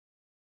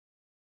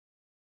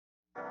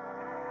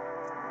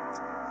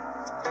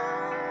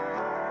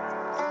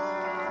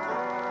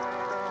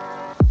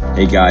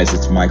Hey guys,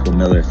 it's Michael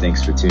Miller.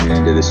 Thanks for tuning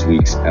into this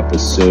week's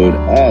episode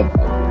of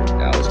Upward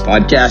Dallas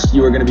Podcast.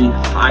 You are going to be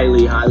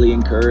highly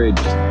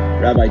encouraged.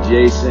 Rabbi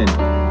Jason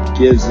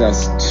gives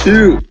us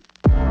two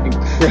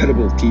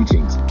incredible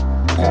teachings.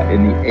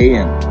 In the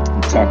AM,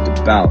 he talked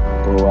about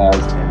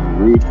Boaz and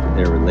Ruth,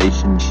 their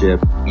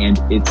relationship, and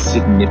its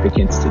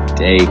significance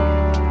today.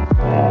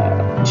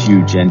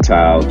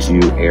 Jew-Gentile,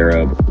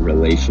 Jew-Arab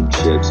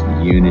relationships,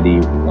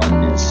 unity,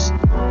 oneness,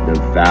 the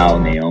vow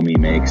Naomi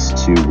makes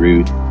to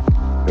Ruth,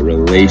 the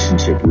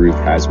relationship Ruth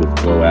has with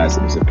Boaz.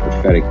 It is a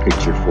prophetic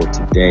picture for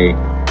today.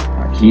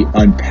 He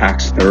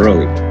unpacks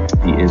thoroughly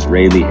the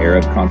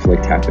Israeli-Arab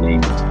conflict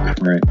happening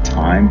current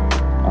time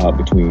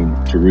between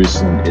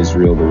Jerusalem,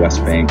 Israel, the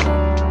West Bank,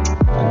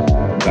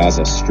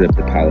 Gaza Strip,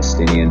 the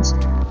Palestinians.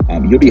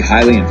 You'll be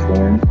highly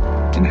informed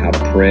in how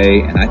to pray,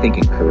 and I think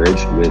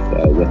encouraged with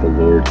what the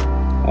Lord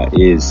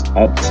is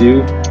up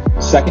to.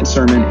 Second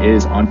sermon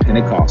is on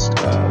Pentecost.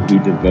 We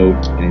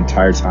devote an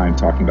entire time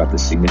talking about the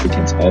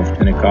significance of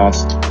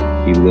Pentecost.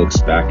 He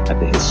looks back at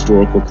the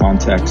historical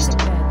context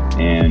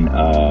and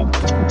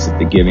looks at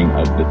the giving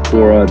of the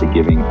Torah, the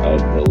giving of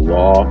the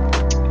law,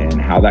 and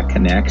how that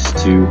connects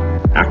to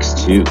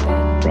Acts 2.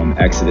 From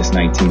Exodus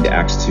 19 to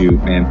Acts 2.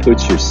 Man,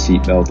 put your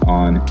seatbelt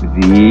on.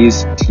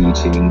 These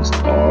teachings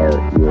are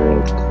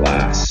world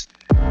class.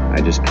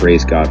 I just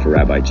praise God for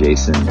Rabbi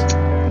Jason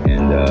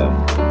and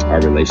our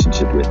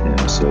relationship with him.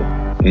 So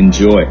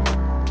enjoy.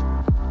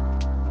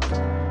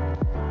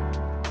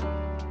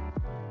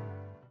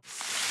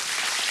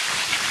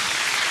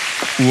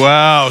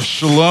 Wow,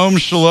 shalom.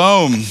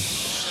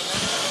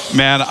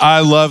 Man,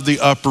 I love the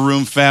Upper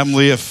Room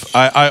family.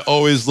 I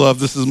always love,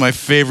 this is my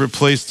favorite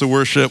place to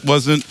worship.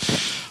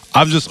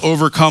 I'm just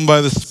overcome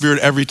by the Spirit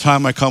every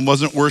time I come.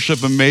 Wasn't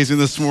worship amazing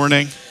this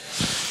morning?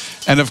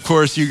 And of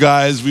course, you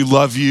guys, we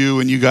love you,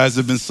 and you guys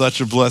have been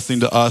such a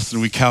blessing to us,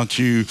 and we count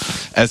you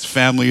as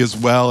family as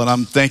well.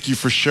 And thank you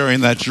for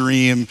sharing that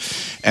dream.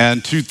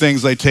 And two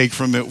things I take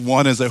from it.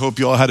 One is I hope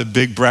you all had a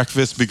big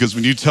breakfast, because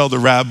when you tell the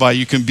rabbi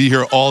you can be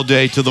here all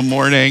day to the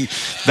morning,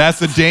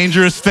 that's a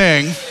dangerous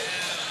thing.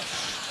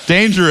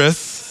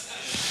 Dangerous.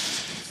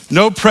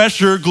 No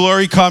pressure,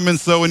 glory coming.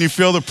 So when you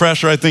feel the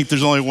pressure, I think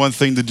there's only one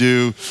thing to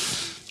do.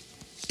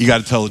 You got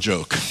to tell a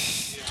joke.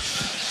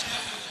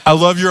 I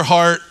love your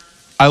heart.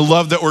 I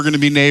love that we're going to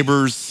be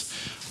neighbors.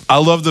 I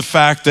love the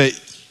fact that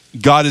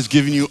God has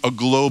given you a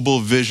global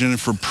vision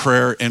for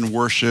prayer and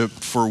worship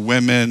for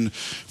women,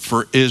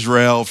 for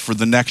Israel, for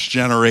the next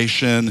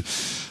generation.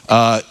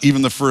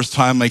 Even the first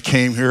time I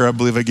came here, I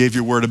believe I gave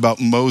you a word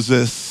about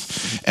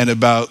Moses and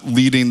about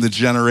leading the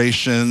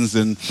generations,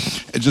 and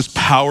just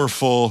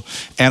powerful.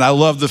 And I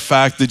love the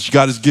fact that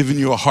God has given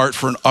you a heart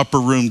for an Upper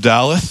Room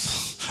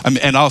Dallas,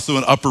 and also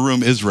an Upper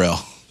Room Israel.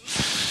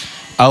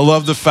 I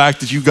love the fact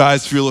that you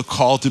guys feel a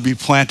call to be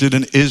planted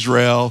in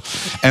Israel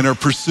and are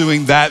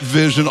pursuing that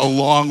vision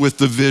along with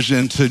the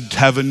vision to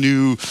have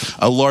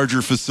a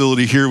larger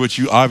facility here, which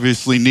you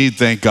obviously need,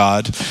 thank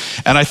God.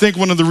 And I think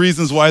one of the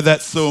reasons why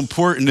that's so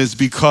important is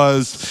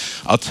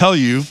because, I'll tell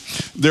you,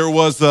 there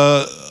was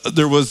a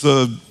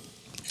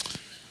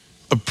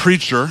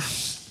preacher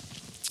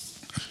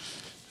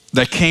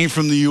that came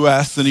from the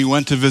US, and he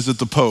went to visit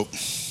the Pope.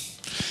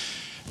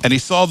 And he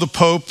saw the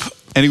Pope,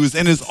 and he was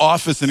in his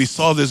office, and he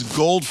saw this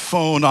gold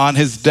phone on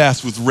his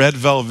desk with red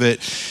velvet.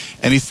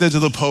 And he said to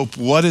the Pope,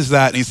 "What is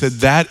that?" And he said,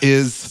 "That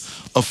is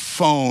a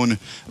phone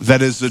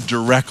that is a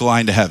direct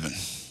line to heaven."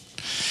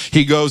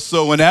 He goes,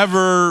 "So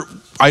whenever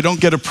I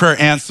don't get a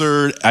prayer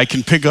answered, I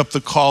can pick up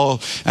the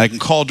call, and I can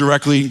call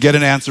directly and get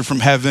an answer from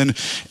heaven."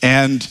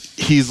 And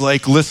he's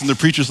like, "Listen," the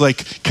preacher's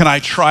like, "Can I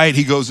try it?"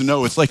 He goes,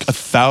 "No, it's like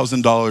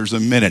 $1,000 a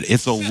minute.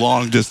 It's a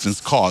long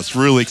distance call. It's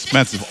really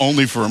expensive,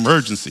 only for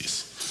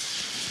emergencies."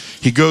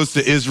 He goes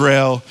to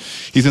Israel.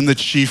 He's in the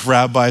chief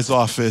rabbi's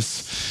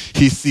office.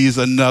 He sees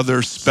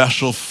another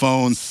special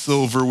phone,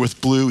 silver with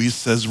blue. He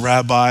says,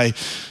 "Rabbi,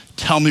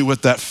 tell me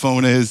what that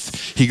phone is."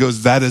 He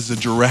goes, "That is a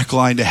direct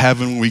line to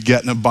heaven. When we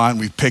get in a bind,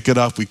 we pick it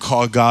up, we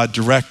call God,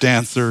 direct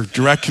answer,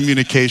 direct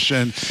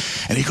communication."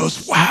 And he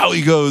goes, "Wow."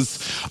 He goes,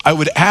 "I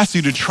would ask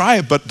you to try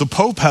it, but the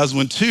Pope has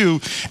one too,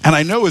 and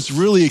I know it's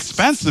really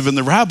expensive." And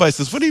the rabbi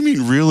says, "What do you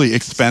mean really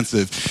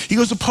expensive?" He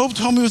goes, "The Pope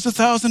told me it was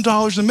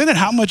 $1,000 a minute.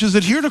 How much is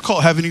it here to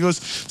call heaven?" He goes,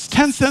 "It's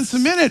 10 cents a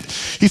minute."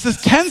 He says,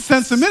 10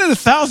 cents a minute,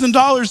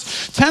 $1,000,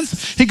 10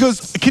 cents. He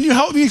goes, "Can you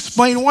help me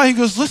explain why?" He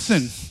goes,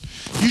 "Listen,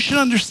 you should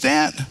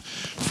understand.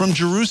 From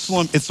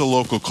Jerusalem, it's a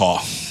local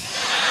call."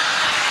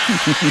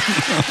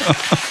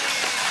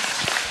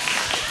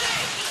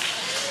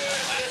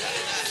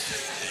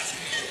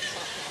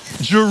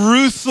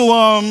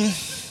 Jerusalem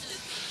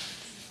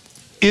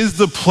is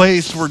the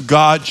place where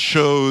God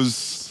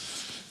chose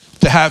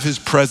to have his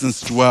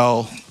presence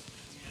dwell,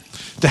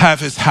 to have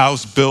his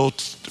house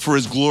built, for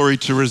his glory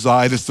to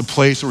reside. It's the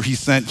place where he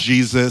sent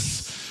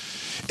Jesus.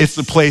 It's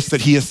the place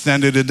that he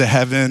ascended into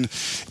heaven.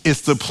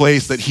 It's the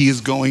place that he is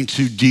going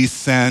to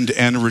descend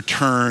and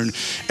return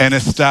and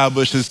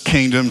establish his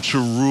kingdom to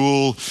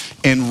rule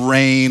and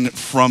reign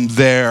from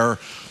there.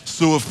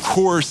 So of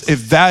course,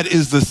 if that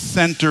is the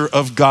center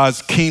of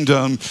God's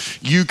kingdom,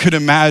 you could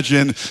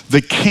imagine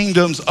the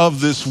kingdoms of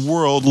this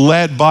world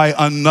led by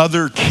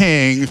another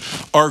king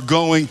are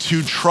going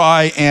to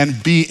try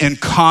and be in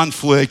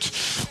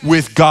conflict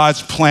with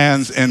God's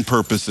plans and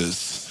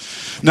purposes.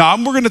 Now,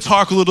 we're going to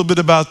talk a little bit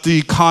about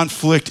the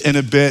conflict in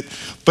a bit,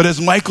 but as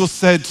Michael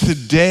said,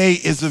 today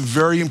is a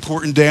very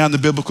important day on the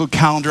biblical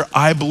calendar.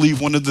 I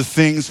believe one of the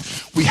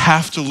things we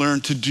have to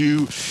learn to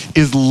do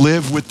is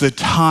live with the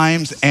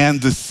times and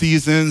the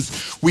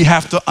seasons. We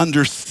have to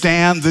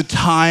understand the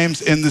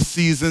times and the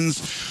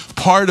seasons.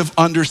 Part of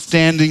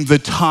understanding the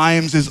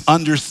times is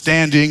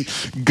understanding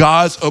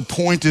God's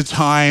appointed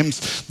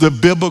times, the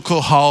biblical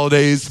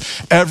holidays.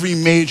 Every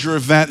major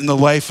event in the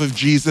life of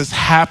Jesus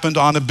happened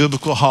on a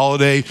biblical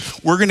holiday.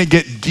 We're going to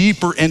get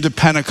deeper into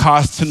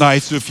Pentecost tonight.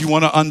 So if you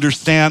want to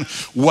understand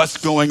what's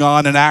going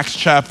on in Acts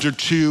chapter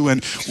 2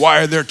 and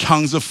why are there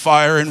tongues of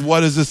fire and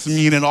what does this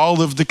mean and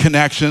all of the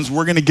connections,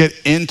 we're going to get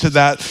into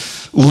that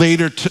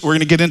later. We're going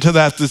to get into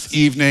that this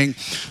evening.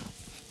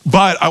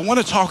 But I want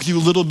to talk to you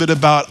a little bit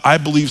about, I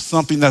believe,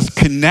 something that's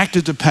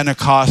connected to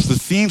Pentecost, the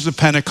themes of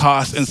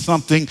Pentecost, and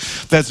something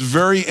that's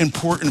very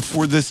important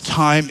for this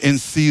time and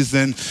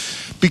season.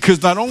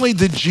 Because not only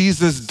did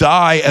Jesus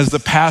die as the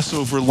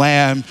Passover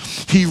lamb,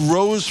 he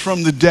rose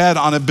from the dead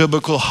on a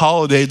biblical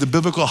holiday, the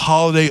biblical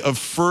holiday of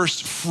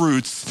first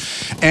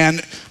fruits.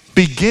 And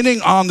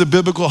beginning on the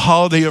biblical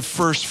holiday of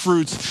first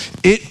fruits,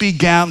 it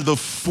began the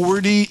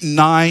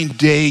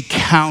 49-day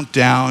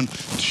countdown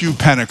to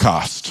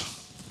Pentecost.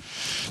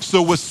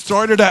 So what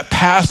started at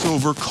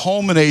Passover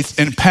culminates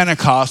in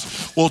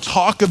Pentecost. We'll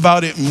talk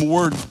about it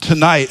more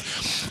tonight.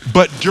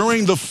 But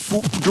during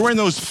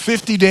those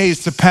 50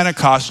 days to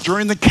Pentecost,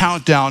 during the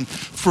countdown,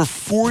 for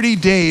 40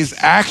 days,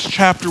 Acts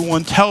chapter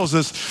 1 tells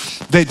us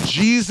that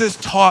Jesus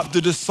taught the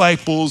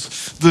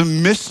disciples the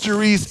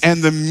mysteries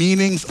and the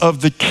meanings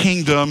of the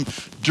kingdom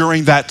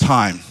during that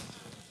time.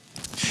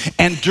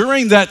 And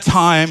during that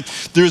time,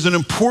 there's an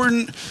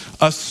important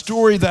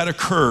story that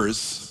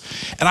occurs.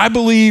 And I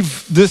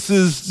believe this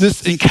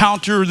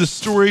encounter, this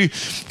story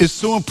is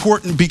so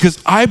important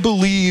because I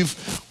believe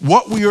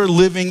what we are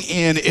living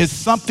in is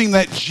something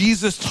that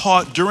Jesus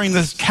taught during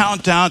this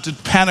countdown to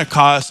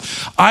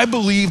Pentecost. I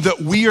believe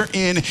that we are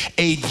in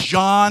a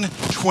John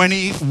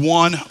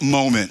 21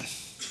 moment.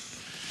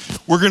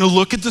 We're going to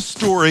look at the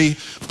story,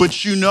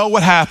 but you know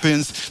what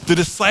happens. The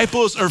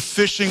disciples are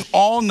fishing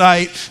all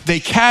night. They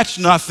catch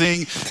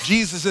nothing.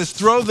 Jesus says,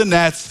 throw the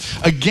nets.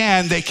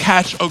 Again, they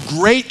catch a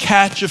great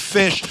catch of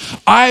fish.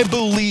 I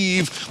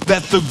believe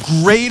that the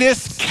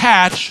greatest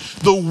catch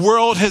the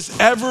world has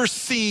ever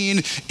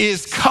seen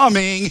is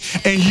coming,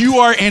 and you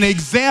are an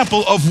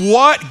example of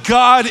what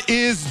God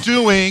is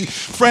doing.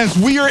 Friends,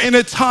 we are in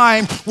a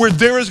time where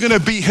there is going to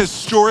be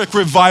historic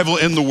revival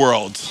in the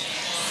world.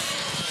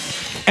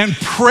 And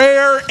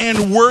prayer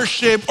and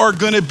worship are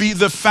going to be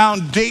the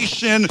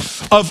foundation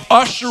of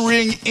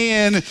ushering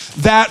in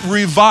that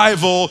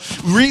revival.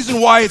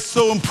 Reason why it's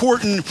so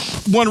important,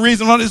 one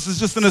reason why this is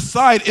just an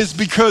aside, is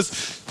because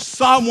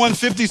Psalm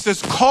 150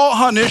 says, Kol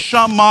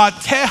haneshama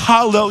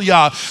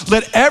tehalleluya.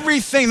 Let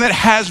everything that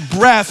has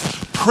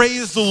breath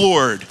praise the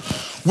Lord.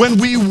 When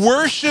we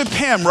worship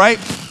him, right?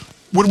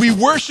 When we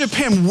worship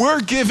him,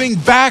 we're giving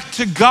back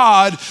to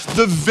God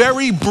the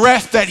very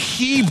breath that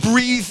he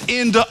breathed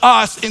into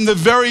us in the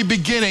very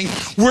beginning.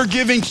 We're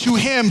giving to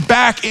him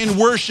back in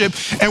worship.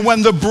 And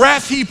when the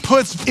breath he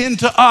puts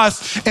into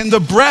us and the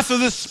breath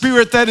of the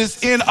Spirit that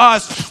is in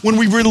us, when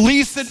we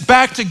release it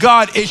back to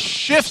God, it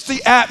shifts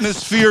the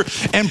atmosphere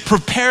and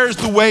prepares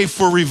the way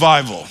for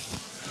revival.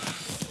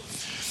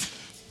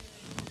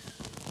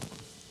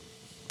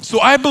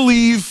 So I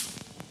believe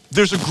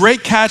there's a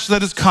great catch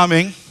that is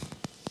coming.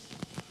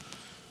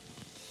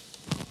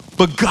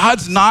 But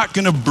God's not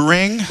going to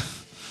bring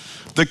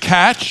the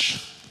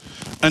catch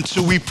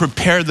until we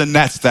prepare the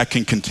nets that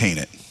can contain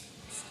it.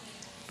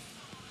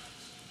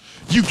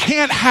 You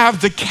can't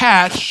have the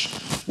catch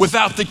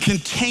without the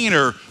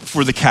container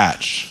for the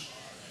catch.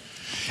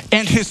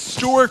 And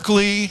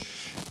historically,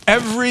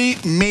 every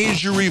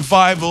major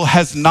revival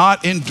has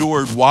not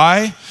endured.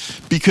 Why?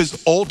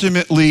 Because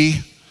ultimately,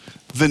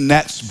 the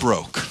nets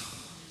broke.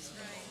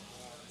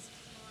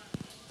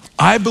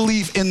 I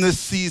believe in this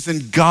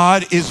season,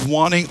 God is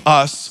wanting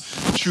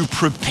us to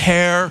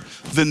prepare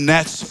the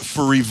nets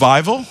for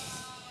revival.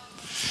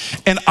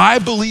 And I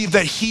believe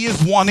that he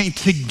is wanting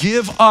to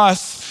give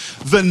us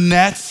the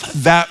nets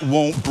that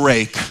won't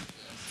break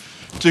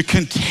to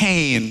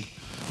contain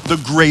the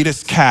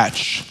greatest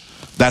catch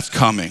that's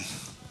coming.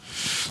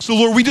 So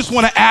Lord, we just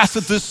want to ask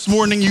that this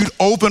morning you'd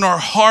open our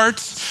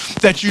hearts,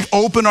 that you'd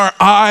open our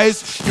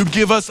eyes, you'd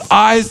give us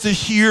eyes to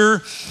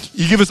hear,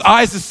 you give us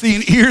eyes to see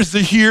and ears to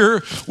hear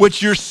what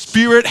your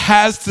Spirit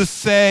has to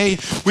say.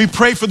 We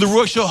pray for the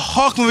Ruach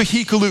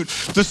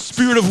HaKodesh, the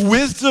Spirit of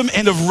wisdom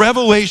and of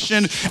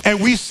revelation.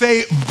 And we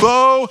say,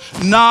 Bo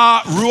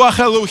na Ruach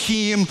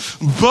Elohim,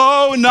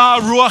 Bo na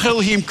Ruach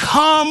Elohim.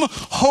 Come,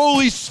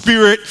 Holy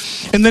Spirit,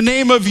 in the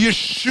name of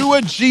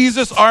Yeshua,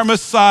 Jesus, our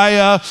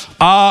Messiah.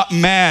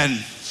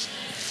 Amen.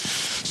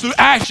 So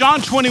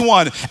John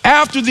 21,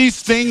 after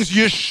these things,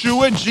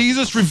 Yeshua,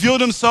 Jesus, revealed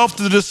himself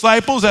to the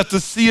disciples at the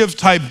Sea of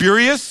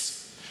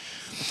Tiberias.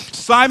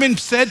 Simon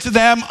said to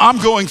them, I'm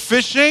going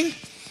fishing.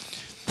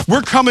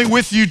 We're coming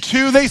with you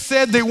too. They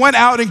said. They went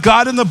out and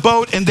got in the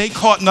boat and they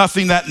caught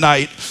nothing that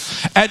night.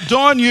 At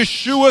dawn,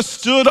 Yeshua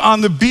stood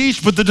on the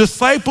beach, but the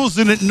disciples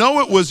didn't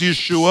know it was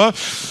Yeshua.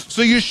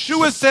 So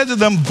Yeshua said to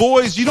them,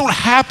 boys, you don't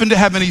happen to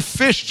have any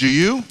fish, do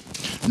you?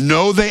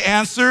 No, they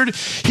answered.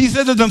 He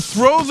said to them,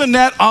 throw the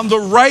net on the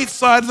right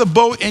side of the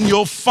boat and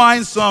you'll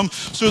find some.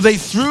 So they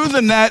threw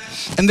the net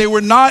and they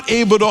were not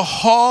able to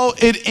haul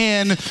it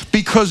in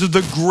because of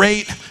the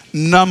great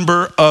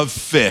number of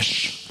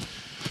fish.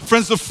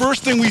 Friends, the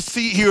first thing we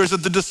see here is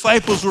that the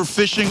disciples were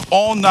fishing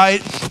all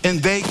night and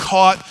they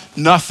caught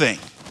nothing.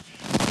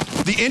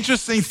 The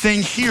interesting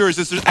thing here is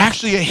that there's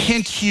actually a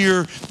hint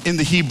here in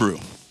the Hebrew.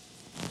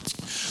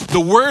 The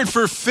word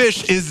for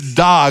fish is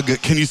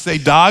dag. Can you say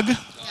dag?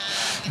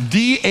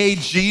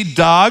 D-A-G,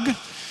 dag.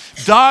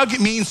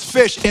 Dag means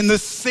fish. And the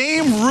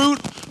same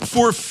root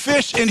for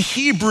fish in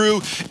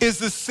Hebrew is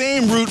the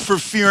same root for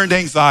fear and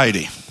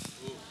anxiety.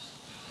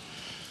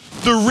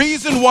 The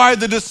reason why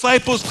the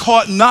disciples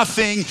caught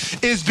nothing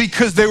is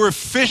because they were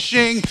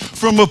fishing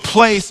from a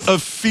place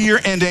of fear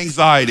and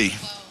anxiety.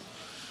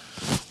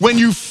 When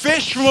you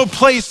fish from a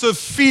place of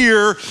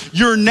fear,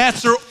 your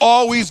nets are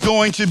always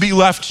going to be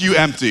left to you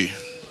empty.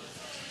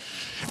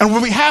 And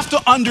what we have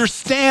to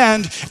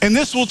understand, and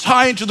this will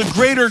tie into the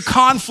greater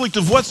conflict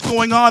of what's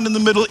going on in the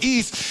Middle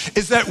East,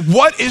 is that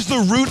what is the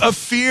root of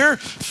fear?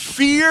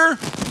 Fear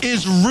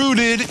is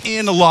rooted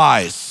in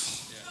lies.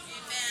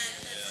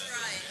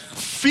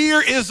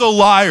 Fear is a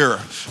liar.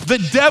 The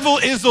devil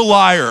is a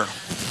liar.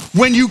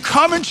 When you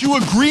come into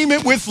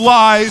agreement with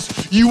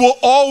lies, you will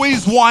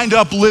always wind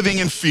up living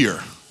in fear.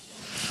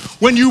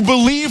 When you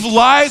believe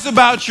lies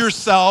about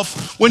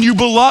yourself, when you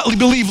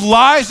believe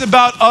lies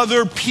about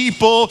other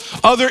people,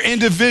 other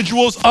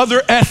individuals, other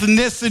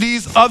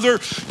ethnicities,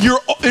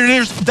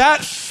 there's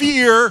that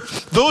fear,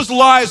 those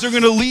lies are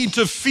going to lead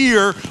to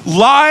fear.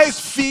 Lies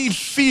feed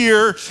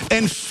fear,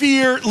 and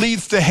fear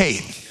leads to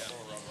hate.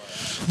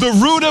 The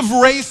root of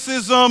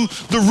racism,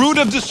 the root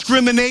of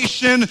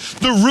discrimination,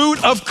 the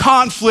root of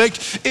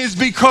conflict is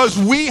because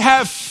we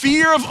have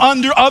fear of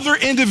other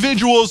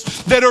individuals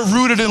that are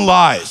rooted in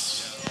lies.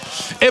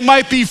 It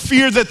might be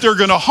fear that they're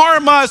going to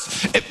harm us.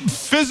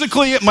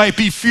 Physically, it might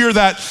be fear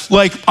that,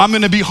 I'm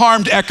going to be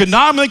harmed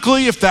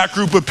economically if that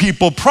group of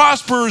people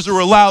prospers or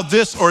allow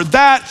this or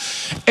that.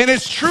 And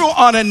it's true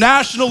on a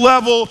national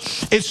level.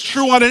 It's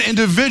true on an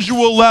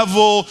individual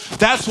level.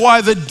 That's why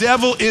the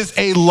devil is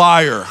a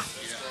liar.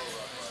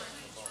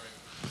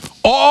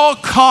 All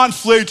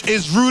conflict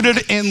is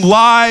rooted in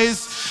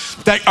lies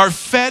that are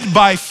fed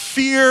by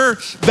fear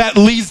that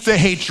leads to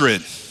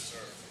hatred.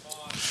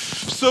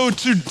 So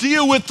to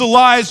deal with the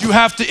lies, you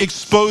have to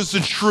expose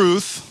the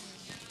truth.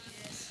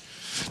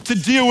 To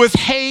deal with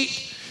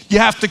hate, you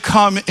have to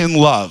come in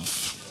love.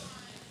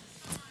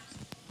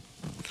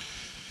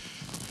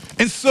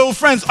 And so,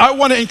 friends, I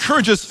want to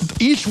encourage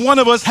us. Each one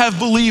of us have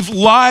believed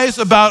lies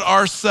about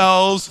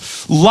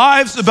ourselves,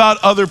 lies about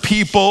other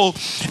people.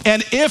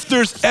 And if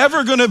there's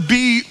ever going to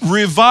be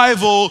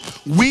revival,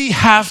 we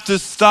have to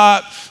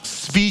stop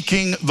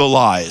speaking the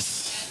lies.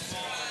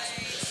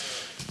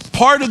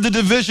 Part of the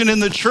division in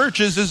the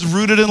churches is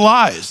rooted in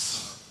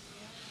lies.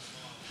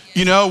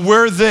 You know,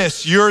 we're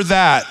this, you're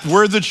that.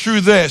 We're the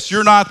true this,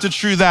 you're not the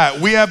true that.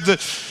 We have the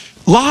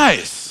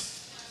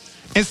lies.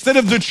 Instead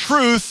of the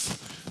truth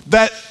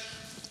that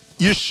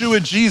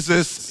Yeshua,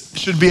 Jesus,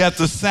 should be at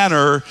the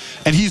center,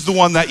 and he's the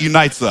one that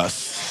unites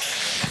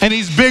us. And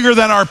he's bigger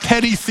than our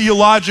petty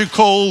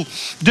theological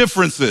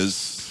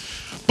differences.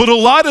 But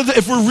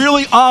if we're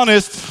really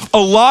honest, a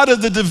lot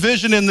of the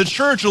division in the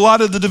church, a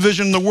lot of the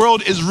division in the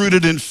world is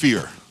rooted in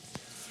fear.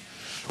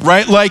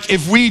 Right? Like,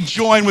 if we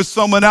join with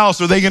someone else,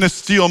 are they going to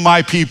steal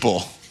my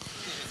people?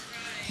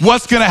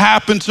 What's going to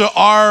happen to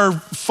our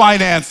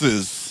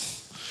finances?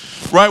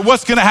 Right?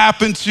 What's going to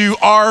happen to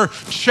our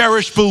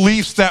cherished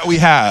beliefs that we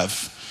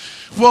have?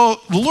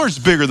 Well, the Lord's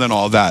bigger than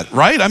all that,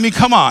 right? I mean,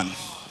 come on.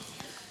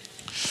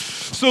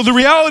 So the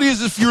reality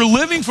is, if you're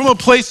living from a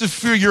place of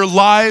fear, your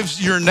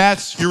lives, your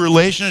nets, your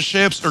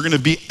relationships are going to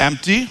be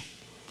empty.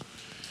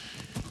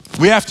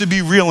 We have to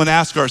be real and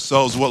ask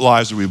ourselves, what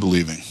lies are we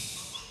believing?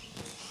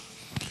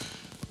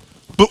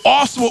 But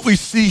also what we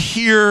see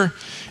here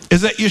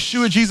is that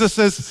Yeshua, Jesus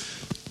says,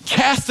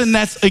 cast the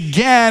nets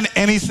again,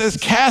 and he says,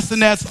 cast the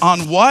nets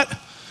on what?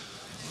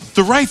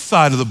 The right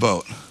side of the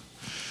boat.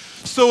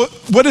 So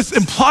what it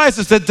implies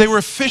is that they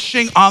were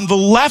fishing on the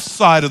left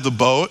side of the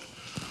boat.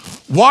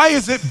 Why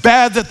is it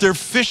bad that they're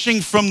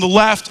fishing from the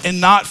left and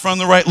not from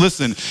the right?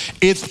 Listen,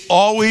 it's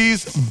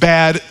always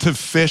bad to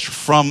fish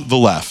from the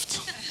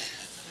left.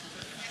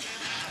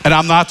 And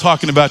I'm not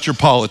talking about your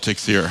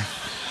politics here.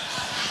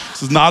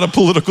 This is not a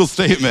political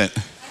statement.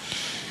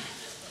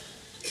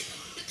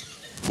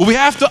 What we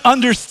have to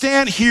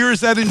understand here is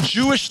that in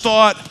Jewish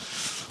thought,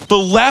 the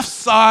left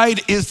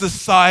side is the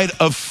side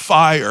of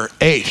fire,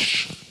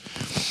 Aish.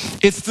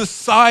 It's the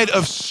side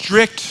of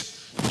strict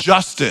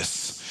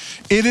justice.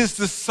 It is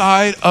the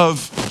side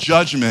of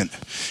judgment.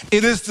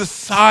 It is the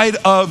side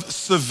of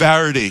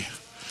severity.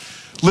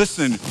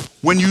 Listen,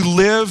 when you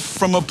live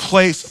from a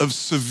place of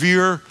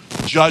severe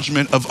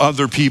judgment of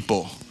other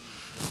people,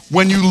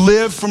 when you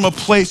live from a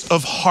place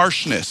of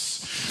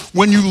harshness,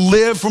 when you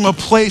live from a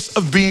place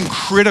of being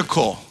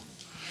critical,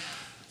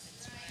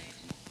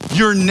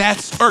 your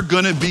nets are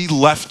gonna be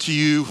left to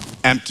you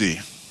empty.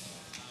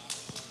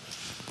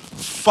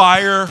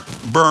 Fire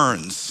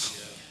burns.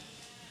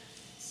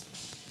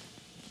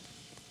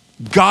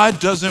 God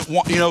doesn't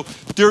want,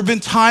 there have been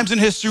times in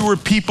history where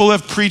people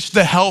have preached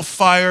the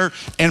hellfire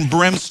and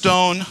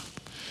brimstone.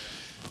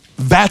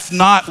 That's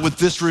not what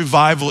this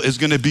revival is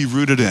gonna be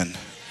rooted in.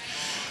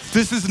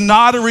 This is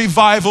not a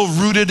revival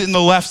rooted in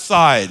the left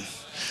side.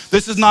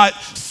 This is not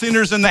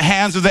sinners in the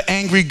hands of the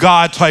angry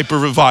God type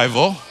of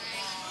revival.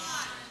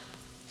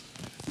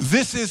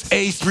 This is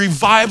a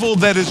revival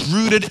that is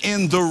rooted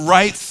in the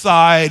right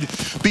side,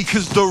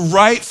 because the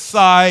right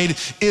side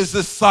is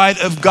the side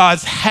of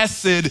God's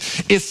hesed.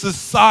 It's the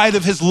side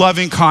of his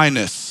loving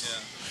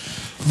kindness.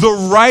 The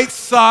right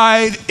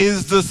side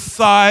is the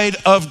side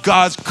of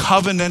God's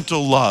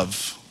covenantal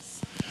love.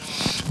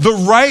 The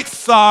right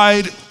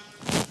side,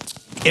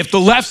 if the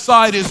left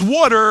side is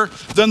water,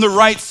 then the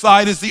right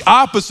side is the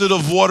opposite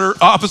of water,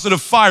 opposite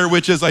of fire,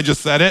 which is, I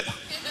just said it,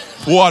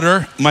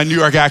 water, my New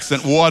York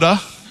accent, water.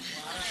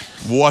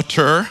 So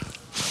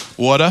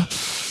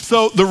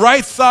the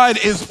right side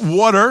is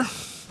water.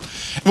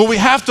 What we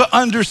have to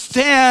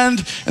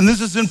understand, and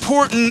this is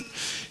important,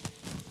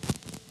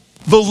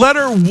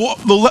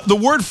 the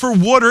word for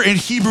water in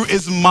Hebrew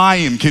is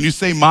mayim. Can you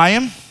say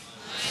mayim?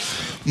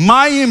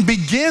 Mayim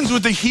begins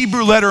with the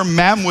Hebrew letter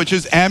mem, which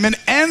is M, and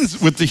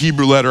ends with the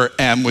Hebrew letter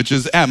M, which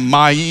is M.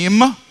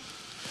 Mayim.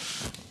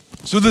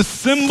 So the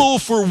symbol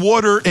for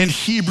water in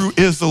Hebrew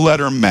is the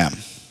letter mem.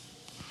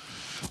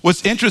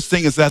 What's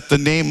interesting is that the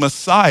name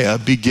Messiah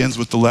begins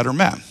with the letter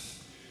mem.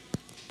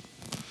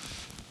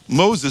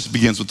 Moses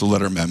begins with the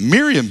letter mem.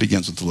 Miriam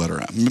begins with the letter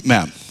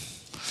mem.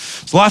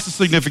 There's lots of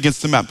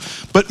significance to mem.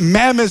 But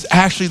mem is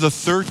actually the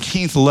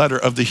 13th letter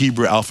of the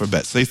Hebrew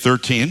alphabet. Say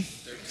 13.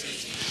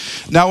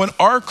 Now in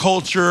our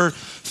culture,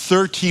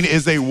 13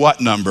 is a what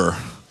number?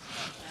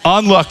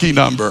 Unlucky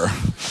number,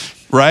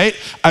 right?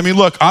 I mean,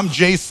 look, I'm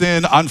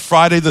Jason. On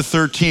Friday the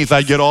 13th,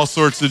 I get all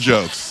sorts of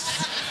jokes.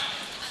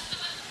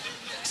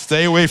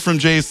 Stay away from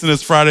Jason,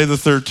 it's Friday the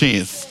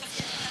 13th.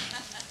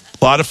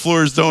 A lot of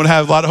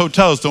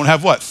hotels don't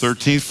have what?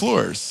 13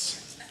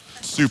 floors.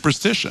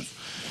 Superstition.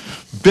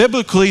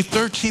 Biblically,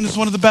 13 is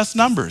one of the best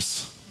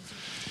numbers.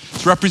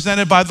 It's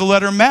represented by the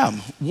letter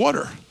mem,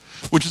 water,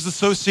 which is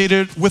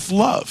associated with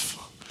love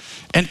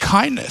and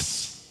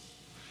kindness.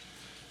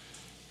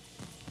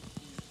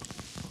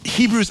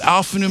 Hebrew's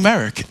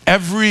alphanumeric.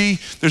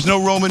 There's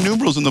no Roman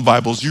numerals in the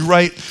Bibles. You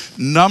write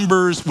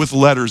numbers with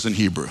letters in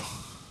Hebrew.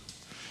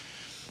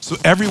 So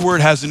every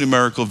word has a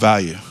numerical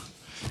value.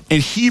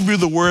 In Hebrew,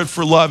 the word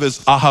for love is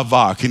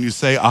ahava. Can you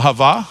say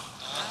ahava?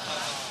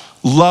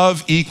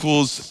 Love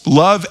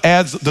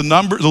adds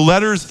the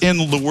letters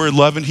in the word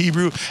love in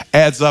Hebrew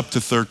adds up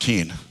to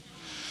 13.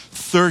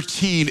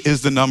 13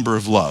 is the number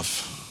of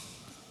love.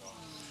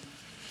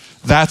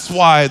 That's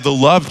why the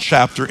love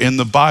chapter in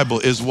the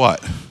Bible is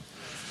what?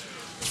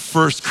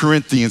 1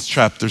 Corinthians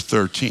chapter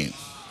 13.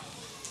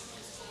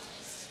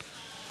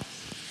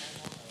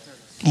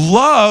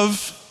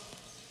 Love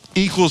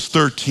equals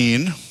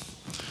 13,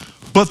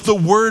 but the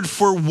word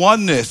for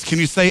oneness, can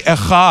you say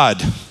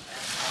echad?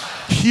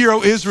 Hear,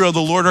 O Israel,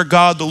 the Lord our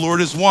God, the Lord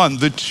is one.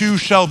 The two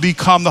shall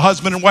become, the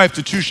husband and wife,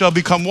 the two shall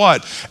become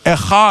what?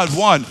 Echad,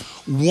 one.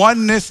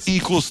 Oneness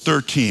equals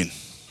 13.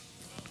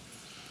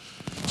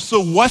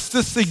 So what's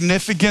the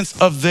significance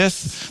of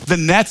this? The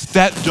nets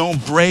that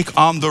don't break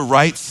on the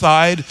right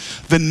side,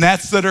 the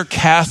nets that are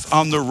cast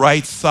on the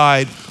right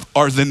side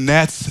are the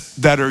nets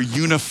that are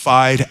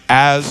unified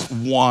as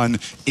one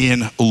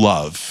in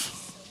love.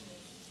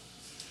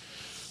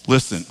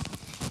 Listen,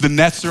 the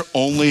nets are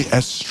only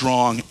as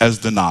strong as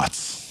the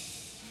knots.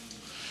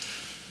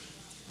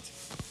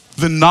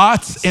 The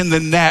knots in the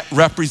net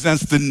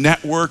represents the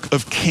network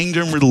of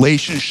kingdom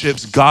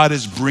relationships God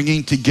is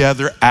bringing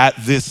together at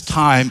this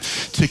time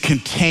to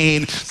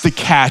contain the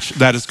catch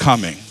that is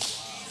coming.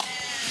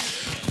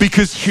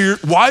 Because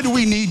why do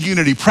we need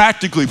unity?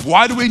 Practically,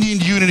 why do we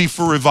need unity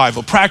for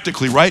revival?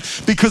 Practically, right?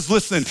 Because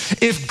listen,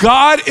 if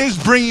God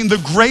is bringing the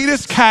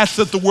greatest catch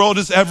that the world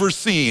has ever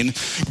seen,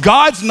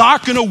 God's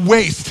not gonna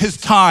waste his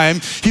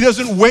time. He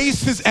doesn't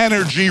waste his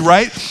energy,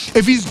 right?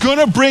 If he's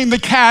gonna bring the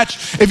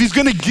catch, if he's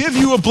gonna give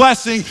you a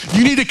blessing,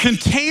 you need a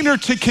container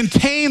to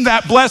contain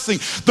that blessing.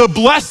 The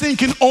blessing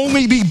can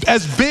only be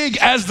as big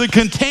as the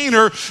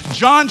container.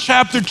 John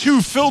chapter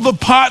 2, fill the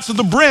pots to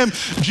the brim.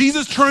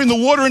 Jesus turning the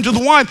water into the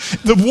wine.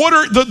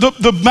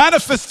 The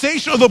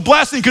manifestation of the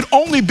blessing could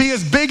only be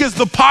as big as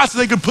the pots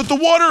they could put the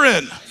water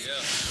in. Yeah.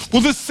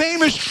 Well, the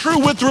same is true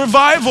with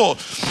revival.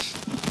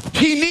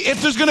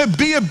 If there's gonna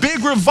be a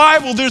big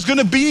revival, there's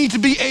gonna need to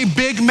be a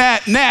big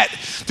net.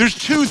 There's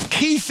two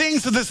key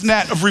things to this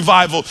net of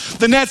revival.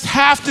 The nets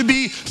have to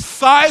be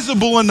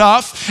sizable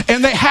enough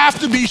and they have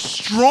to be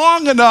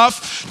strong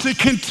enough to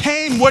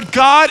contain what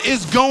God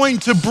is going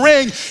to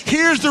bring.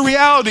 Here's the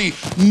reality.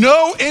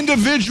 No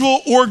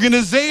individual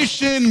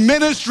organization,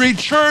 ministry,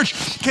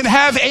 church can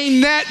have a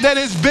net that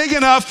is big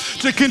enough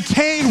to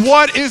contain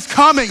what is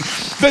coming.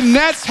 The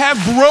nets have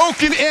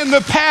broken in the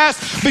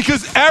past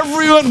because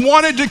everyone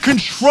wanted to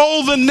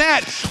control the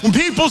net. When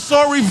people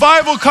saw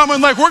revival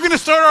coming, like, we're going to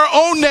start our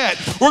own net.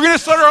 We're going to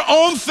start our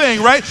own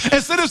thing, right?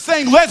 Instead of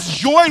saying, let's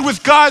join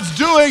with God's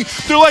doing,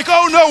 they're like,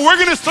 oh no, we're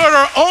going to start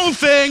our own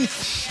thing.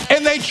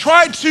 And they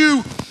tried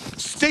to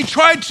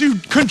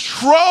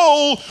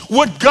control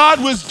what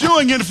God was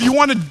doing. And if you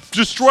want to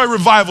destroy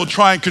revival,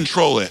 try and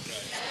control it.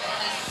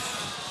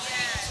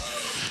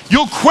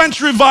 You'll quench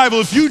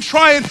revival. If you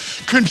try and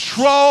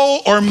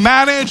control or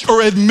manage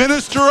or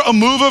administer a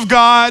move of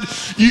God,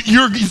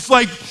 it's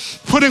like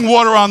putting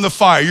water on the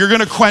fire. You're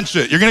going to quench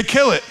it. You're going to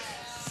kill it.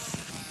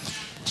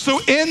 So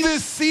in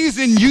this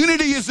season,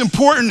 unity is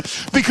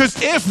important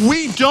because if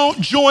we don't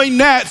join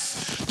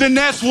nets, the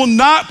nets will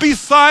not be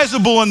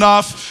sizable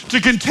enough to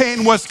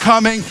contain what's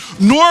coming,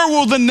 nor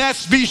will the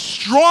nets be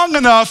strong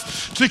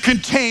enough to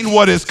contain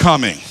what is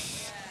coming.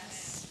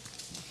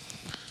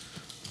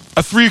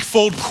 A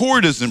threefold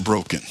cord isn't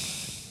broken.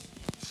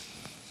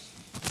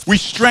 We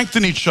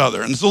strengthen each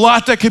other, and there's a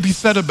lot that could be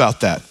said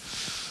about that.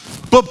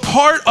 But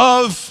part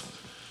of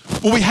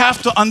what we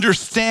have to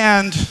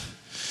understand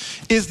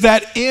is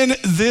that in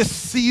this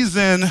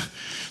season,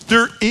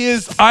 there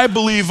is, I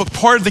believe, a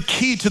part of the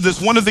key to this,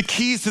 one of the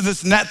keys to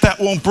this net that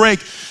won't break.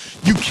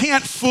 You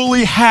can't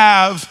fully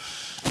have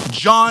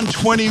John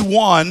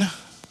 21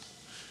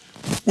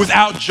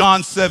 without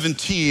John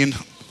 17,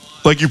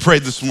 like you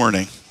prayed this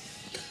morning.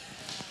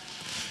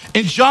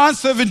 In John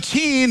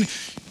 17,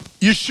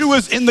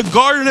 Yeshua's in the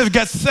Garden of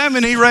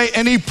Gethsemane, right?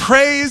 And he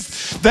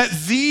prays that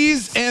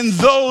these and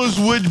those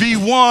would be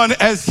one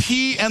as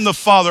he and the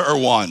Father are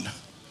one.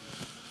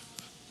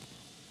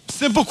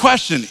 Simple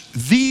question,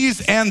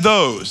 these and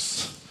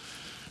those.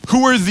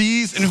 Who are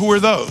these and who are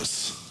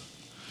those?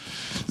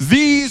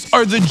 These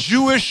are the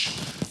Jewish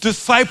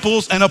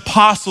disciples and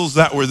apostles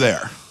that were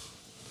there.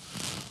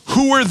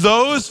 Who are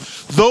those?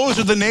 Those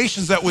are the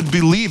nations that would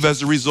believe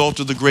as a result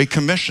of the Great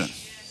Commission.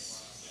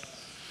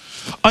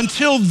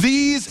 Until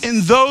these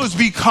and those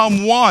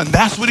become one.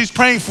 That's what he's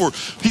praying for.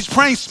 He's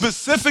praying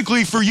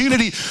specifically for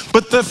unity,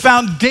 but the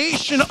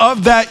foundation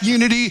of that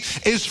unity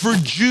is for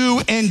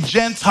Jew and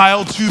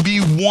Gentile to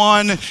be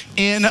one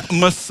in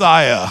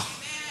Messiah.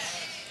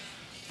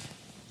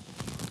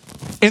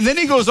 And then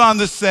he goes on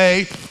to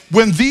say,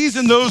 when these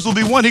and those will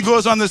be one, he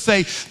goes on to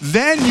say,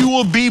 then you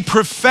will be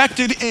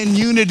perfected in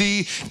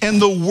unity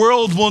and the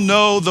world will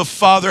know the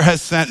Father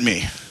has sent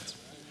me.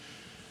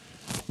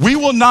 We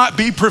will not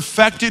be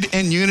perfected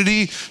in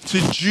unity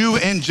to Jew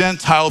and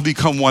Gentile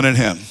become one in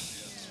him.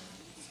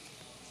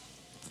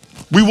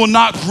 We will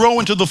not grow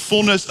into the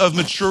fullness of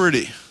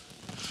maturity,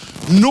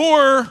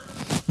 nor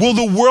will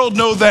the world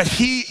know that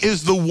he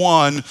is the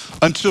one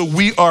until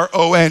we are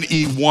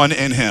O-N-E, one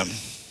in him.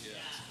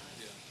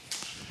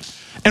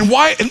 And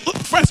why, and look,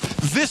 friends,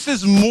 this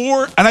is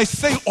more, and I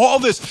say all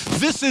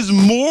this is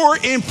more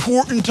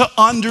important to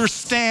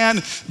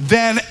understand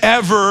than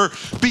ever,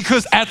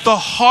 because at the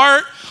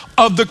heart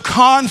of the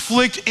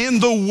conflict in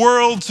the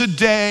world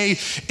today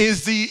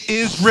is the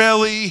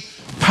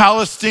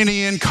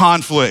Israeli-Palestinian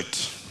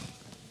conflict.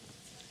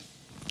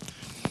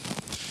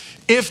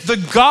 If the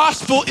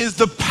gospel is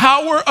the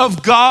power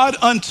of God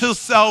unto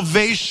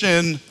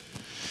salvation,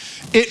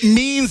 it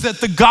means that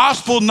the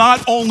gospel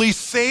not only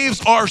saves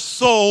our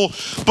soul,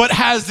 but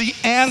has the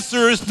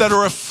answers that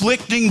are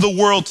afflicting the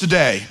world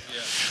today.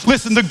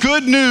 Listen, the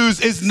good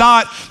news is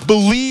not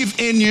believe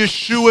in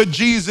Yeshua,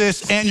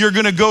 Jesus, and you're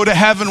gonna go to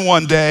heaven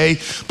one day,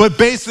 but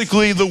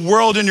basically the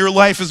world in your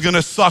life is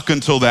gonna suck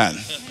until then.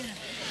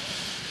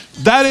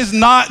 That is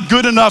not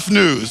good enough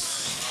news.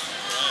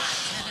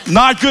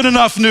 Not good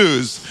enough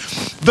news.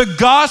 The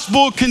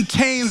gospel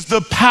contains the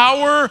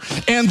power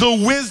and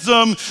the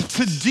wisdom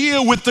to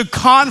deal with the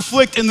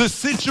conflict and the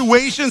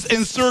situations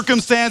and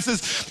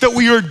circumstances that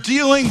we are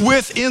dealing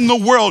with in the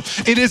world.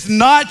 It is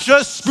not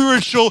just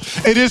spiritual,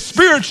 it is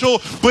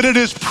spiritual, but it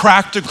is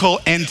practical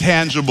and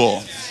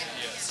tangible.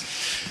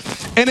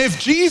 And if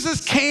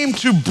Jesus came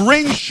to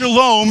bring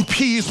shalom,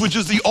 peace, which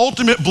is the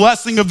ultimate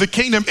blessing of the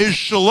kingdom, is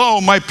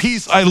shalom, my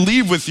peace I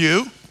leave with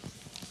you.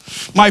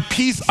 My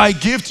peace I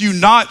give to you,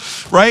 not,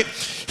 right?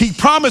 He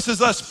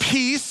promises us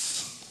peace.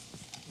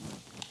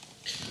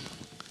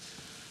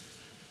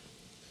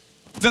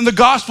 Then the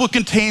gospel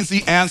contains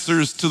the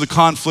answers to the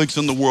conflicts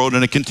in the world,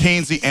 and it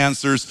contains the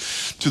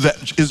answers to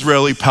the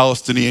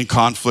Israeli-Palestinian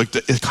conflict,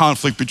 the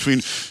conflict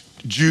between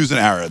Jews and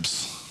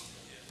Arabs.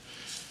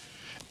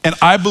 And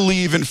I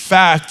believe, in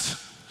fact,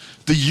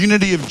 the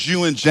unity of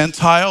Jew and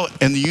Gentile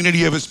and the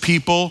unity of his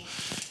people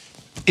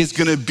is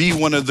going to be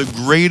one of the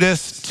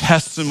greatest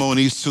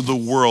testimonies to the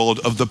world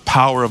of the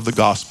power of the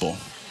gospel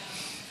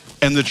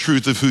and the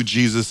truth of who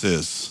Jesus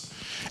is.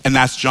 And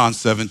that's John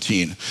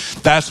 17.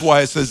 That's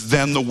why it says,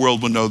 then the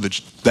world will know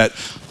that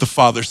the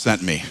Father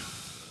sent me.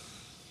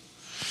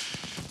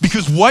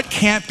 Because what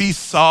can't be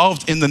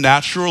solved in the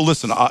natural,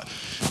 listen,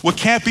 what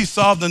can't be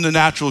solved in the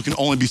natural can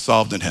only be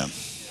solved in him.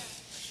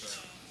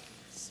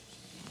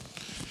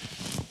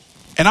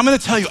 And I'm gonna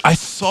tell you, I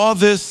saw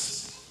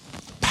this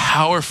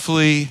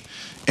powerfully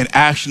in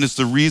action. It's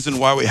the reason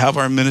why we have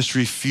our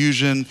ministry,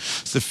 Fusion.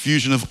 It's the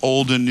fusion of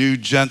old and new,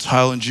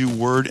 Gentile and Jew,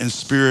 word and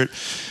spirit.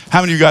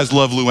 How many of you guys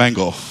love Lou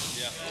Engle?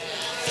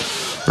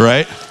 Yeah.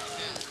 Right?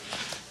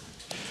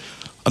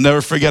 I'll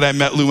never forget, I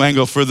met Lou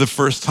Engle for the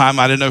first time.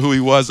 I didn't know who he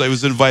was. I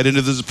was invited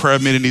into this prayer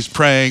meeting and he's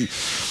praying,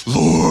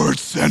 Lord,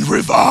 send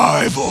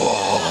revival.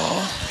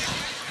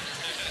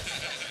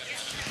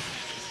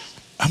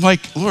 I'm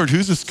like, Lord,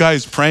 who's this guy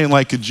who's praying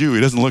like a Jew?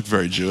 He doesn't look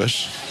very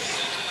Jewish.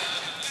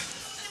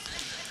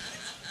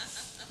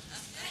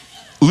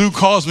 Lou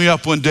calls me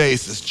up one day, he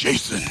says,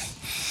 Jason,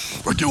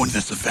 we're doing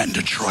this event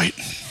in Detroit.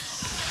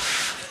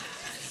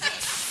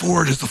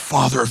 Ford is the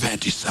father of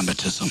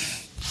anti-Semitism.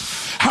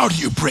 How do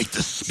you break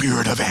the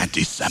spirit of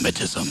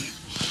anti-Semitism?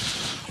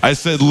 I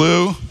said,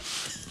 Lou,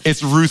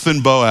 it's Ruth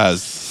and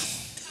Boaz.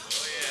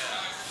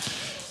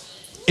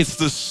 It's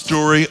the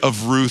story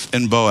of Ruth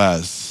and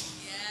Boaz.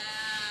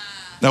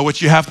 Now,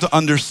 what you have to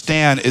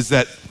understand is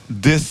that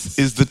this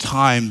is the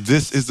time.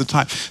 This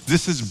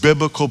is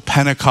biblical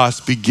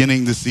Pentecost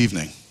beginning this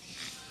evening.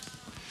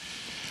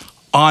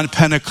 On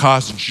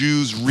Pentecost,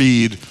 Jews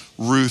read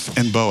Ruth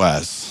and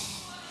Boaz.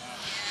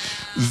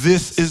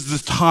 This is the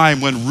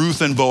time when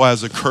Ruth and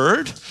Boaz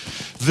occurred.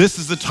 This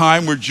is the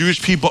time where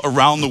Jewish people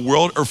around the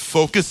world are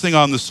focusing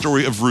on the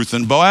story of Ruth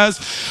and Boaz.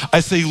 I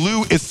say,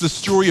 Lou, it's the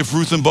story of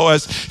Ruth and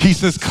Boaz. He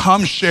says,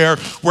 come share.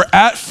 We're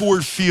at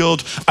Ford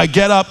Field. I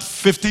get up,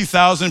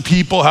 50,000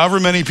 people, however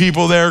many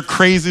people there,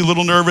 crazy, a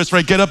little nervous,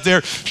 right? Get up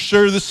there,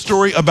 share the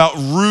story about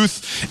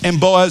Ruth and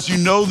Boaz. You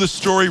know the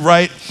story,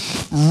 right?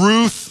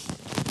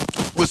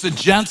 Ruth was a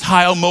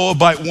Gentile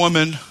Moabite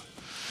woman,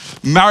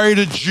 married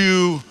a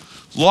Jew,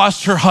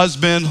 lost her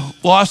husband,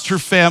 lost her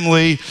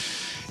family,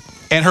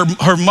 and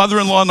her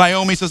mother-in-law,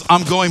 Naomi, says,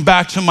 I'm going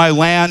back to my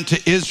land, to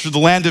Israel, the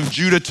land of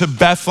Judah, to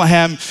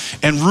Bethlehem.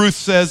 And Ruth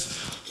says,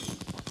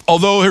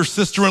 although her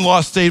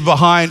sister-in-law stayed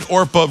behind,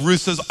 Orpah,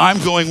 Ruth says,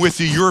 I'm going with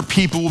you. Your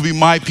people will be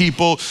my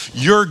people.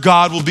 Your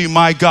God will be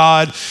my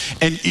God.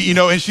 And,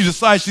 and she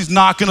decides she's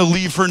not going to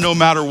leave her no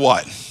matter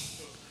what.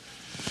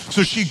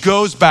 So she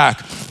goes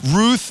back.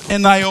 Ruth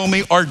and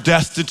Naomi are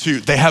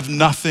destitute. They have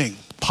nothing,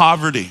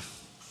 poverty.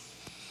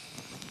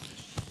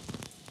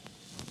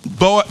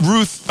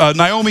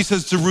 Naomi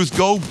says to Ruth,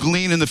 go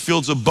glean in the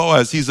fields of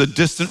Boaz. He's a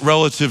distant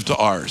relative to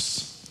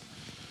ours.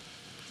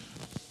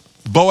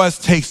 Boaz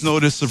takes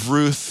notice of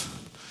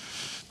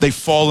Ruth. They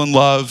fall in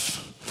love.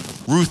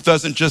 Ruth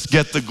doesn't just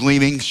get the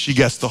gleaning, she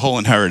gets the whole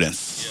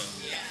inheritance.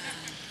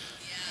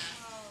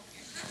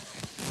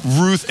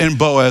 Ruth and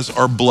Boaz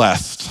are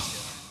blessed.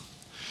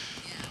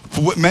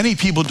 But what many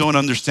people don't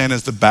understand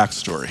is the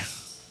backstory.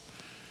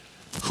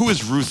 Who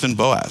is Ruth and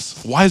Boaz?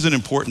 Why is it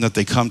important that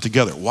they come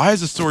together? Why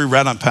is the story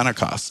read on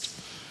Pentecost?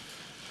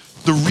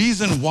 The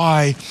reason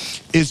why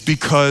is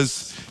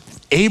because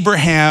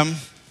Abraham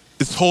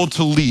is told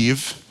to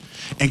leave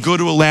and go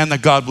to a land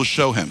that God will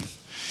show him.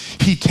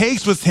 He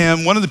takes with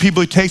him, one of the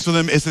people he takes with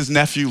him is his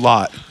nephew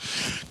Lot.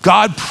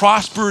 God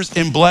prospers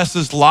and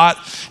blesses Lot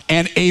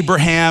and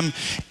Abraham,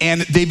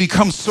 and they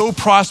become so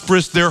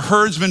prosperous, their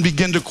herdsmen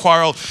begin to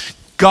quarrel.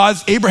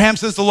 Abraham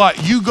says to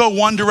Lot, you go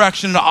one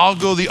direction and I'll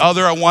go the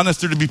other. I want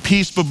there to be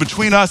peace, but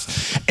between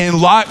us. And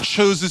Lot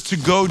chooses to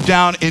go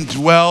down and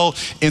dwell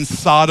in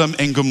Sodom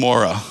and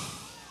Gomorrah.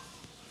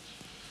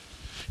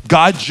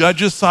 God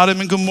judges Sodom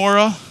and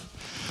Gomorrah,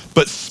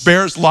 but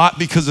spares Lot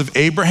because of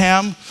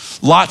Abraham.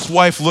 Lot's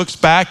wife looks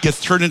back,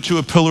 gets turned into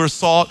a pillar of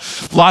salt.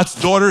 Lot's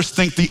daughters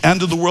think the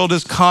end of the world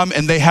has come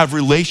and they have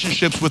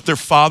relationships with their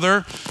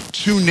father.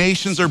 Two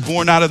nations are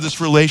born out of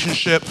this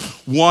relationship.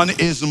 One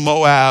is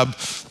Moab,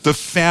 the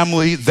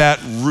family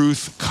that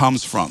Ruth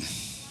comes from.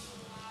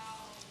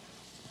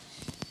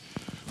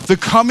 The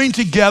coming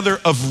together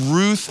of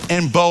Ruth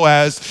and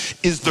Boaz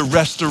is the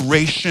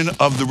restoration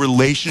of the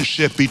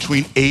relationship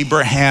between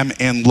Abraham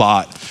and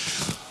Lot.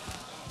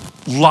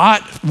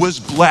 Lot was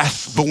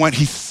blessed, but when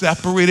he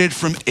separated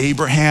from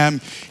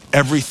Abraham,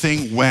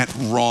 everything went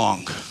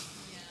wrong.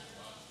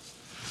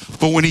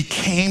 But when he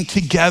came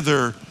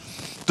together,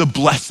 the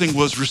blessing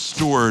was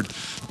restored.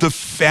 The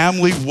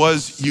family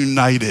was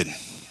united.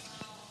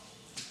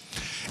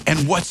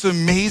 And what's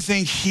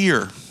amazing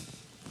here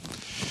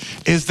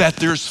is that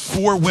there's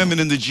 4 women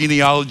in the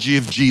genealogy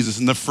of Jesus.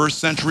 In the first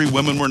century,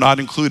 women were not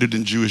included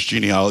in Jewish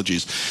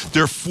genealogies.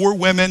 There are 4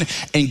 women,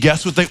 and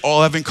guess what they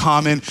all have in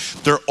common?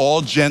 They're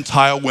all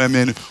Gentile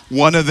women.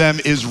 One of them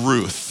is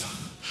Ruth.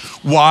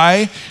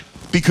 Why?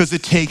 Because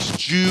it takes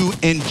Jew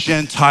and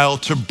Gentile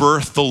to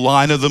birth the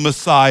line of the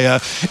Messiah.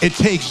 It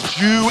takes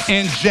Jew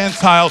and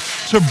Gentile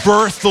to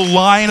birth the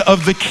line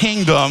of the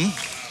kingdom.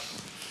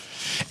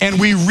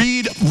 And we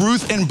read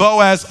Ruth and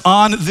Boaz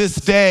on this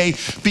day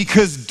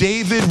because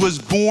David was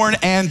born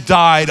and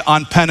died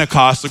on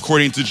Pentecost,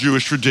 according to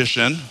Jewish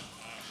tradition.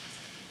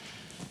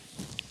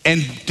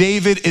 And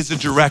David is a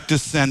direct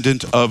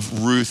descendant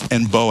of Ruth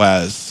and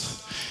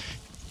Boaz.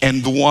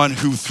 and the one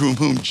through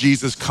whom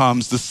Jesus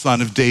comes, the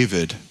Son of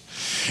David.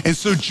 And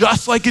so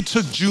just like it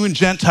took Jew and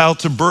Gentile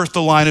to birth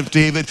the line of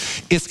David,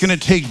 it's going to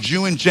take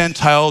Jew and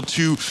Gentile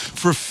to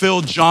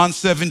fulfill John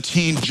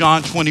 17,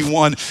 John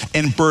 21,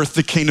 and birth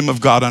the kingdom of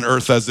God on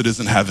earth as it is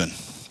in heaven.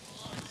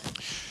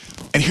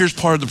 And here's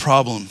part of the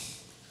problem.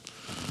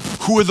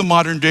 Who are the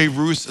modern day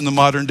Ruths and the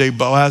modern day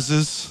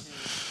Boazes?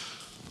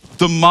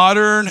 The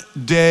modern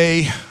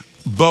day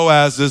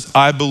Boazes,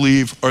 I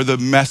believe, are the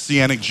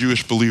Messianic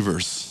Jewish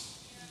believers.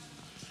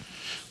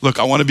 Look,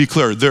 I want to be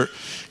clear.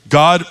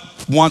 God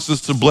wants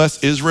us to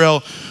bless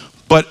Israel,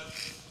 but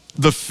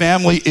the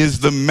family is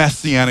the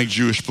Messianic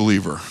Jewish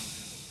believer.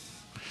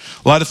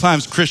 A lot of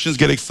times Christians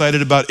get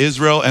excited about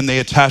Israel and they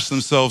attach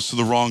themselves to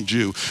the wrong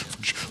Jew.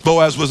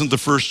 Boaz wasn't the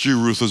first Jew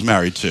Ruth was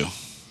married to.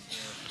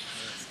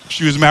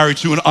 She was married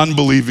to an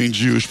unbelieving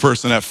Jewish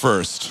person at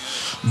first.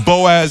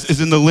 Boaz is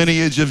in the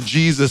lineage of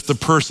Jesus, the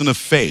person of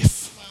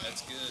faith.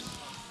 That's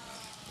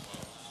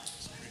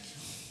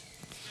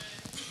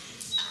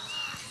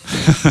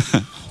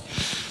good.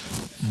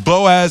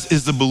 Boaz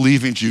is the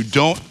believing Jew.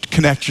 Don't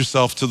connect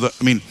yourself to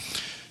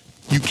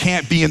you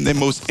can't be in the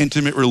most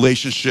intimate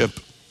relationship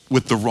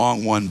with the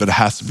wrong one, but it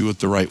has to be with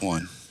the right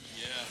one.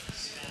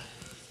 Yes.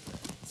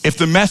 If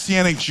the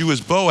Messianic Jew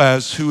is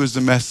Boaz, who is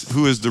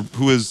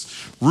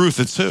Ruth?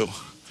 It's who?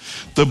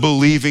 The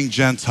believing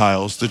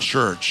Gentiles, the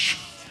church.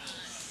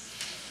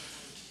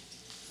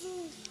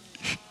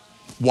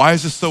 Why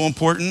is this so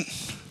important?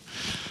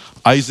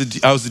 I was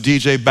a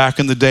DJ back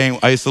in the day, and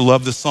I used to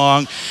love the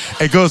song.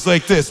 It goes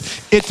like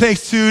this. It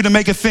takes two to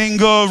make a thing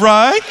go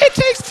right. It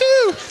takes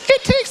two.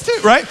 It takes two,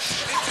 right?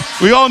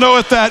 We all know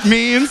what that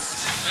means.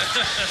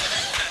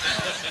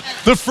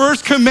 The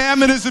first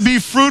commandment is to be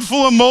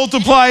fruitful and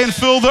multiply and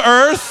fill the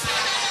earth.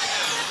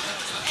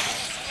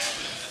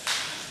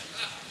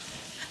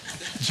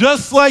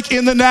 Just like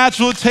in the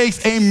natural, it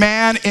takes a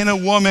man and a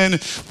woman.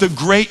 The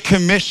Great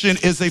Commission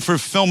is a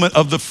fulfillment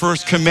of the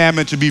first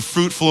commandment to be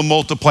fruitful and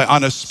multiply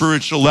on a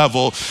spiritual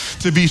level.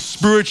 To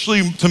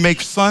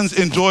make sons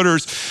and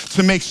daughters,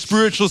 to make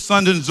spiritual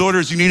sons and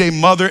daughters, you need a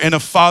mother and a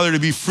father to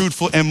be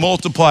fruitful and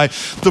multiply.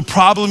 The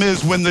problem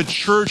is when the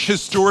church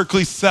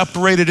historically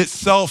separated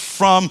itself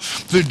from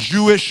the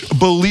Jewish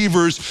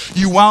believers,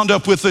 you wound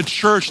up with a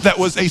church that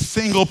was a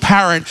single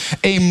parent,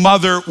 a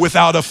mother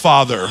without a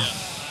father.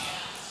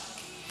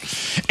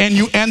 And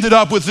you ended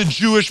up with the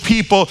Jewish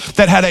people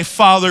that had a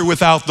father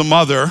without the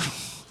mother.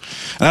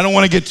 And I don't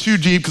want to get too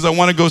deep because I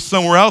want to go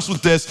somewhere else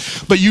with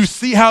this. But you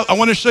see how, I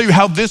want to show you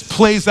how this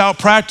plays out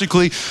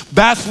practically.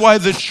 That's why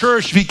the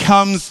church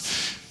becomes,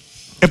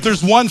 if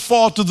there's one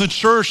fault of the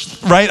church,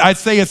 right, I'd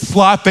say it's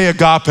slope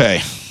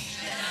agape.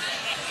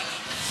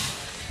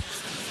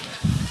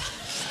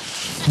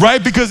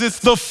 Right? Because it's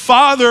the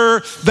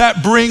father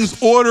that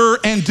brings order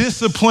and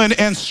discipline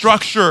and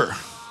structure.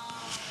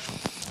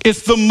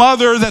 It's the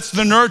mother that's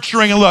the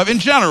nurturing and love. In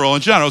general,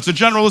 it's a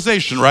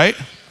generalization, right?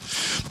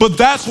 But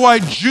that's why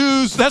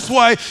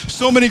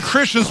so many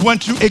Christians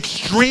went to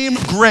extreme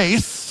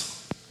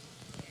grace.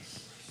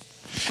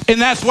 And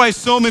that's why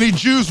so many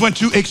Jews went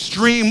to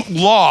extreme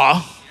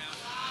law.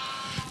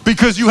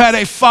 Because you had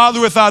a father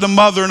without a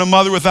mother and a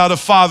mother without a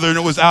father, and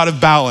it was out of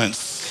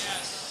balance.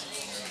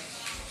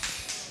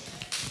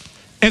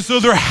 And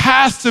so there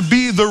has to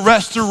be the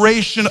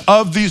restoration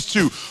of these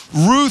two.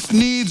 Ruth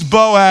needs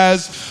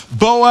Boaz.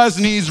 Boaz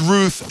needs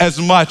Ruth as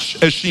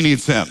much as she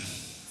needs him.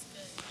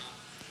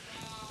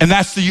 And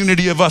that's the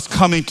unity of us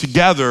coming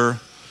together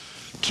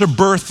to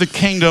birth the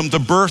kingdom, to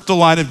birth the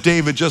line of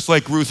David, just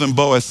like Ruth and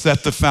Boaz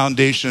set the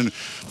foundation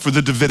for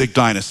the Davidic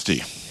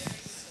dynasty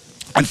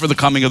and for the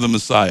coming of the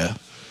Messiah.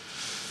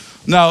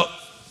 Now,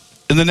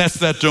 in the nets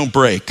that don't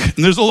break.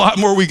 And there's a lot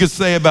more we could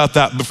say about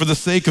that, but for the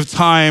sake of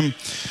time,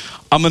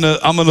 I'm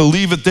gonna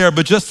leave it there,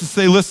 but just to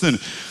say, listen,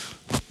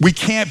 we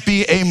can't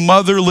be a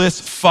motherless,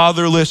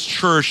 fatherless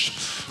church.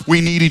 We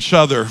need each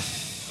other.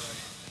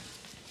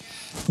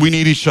 We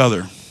need each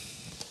other.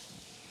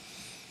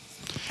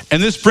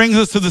 And this brings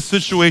us to the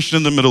situation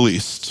in the Middle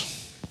East.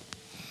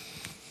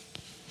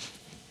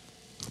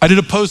 I did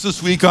a post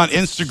this week on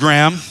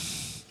Instagram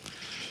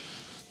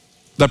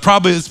that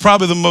is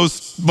probably the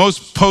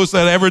most post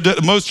that I ever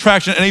did, most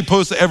traction any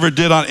post I ever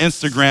did on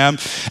Instagram.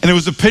 And it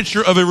was a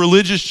picture of a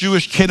religious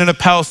Jewish kid and a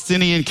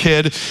Palestinian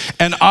kid.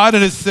 And on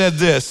it said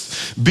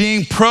this: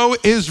 being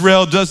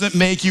pro-Israel doesn't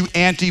make you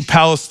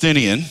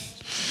anti-Palestinian.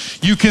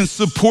 You can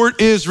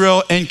support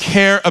Israel and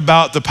care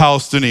about the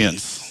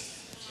Palestinians.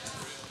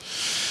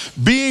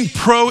 Being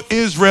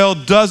pro-Israel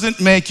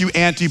doesn't make you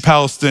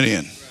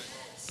anti-Palestinian.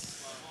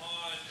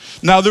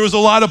 Now, there was a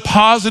lot of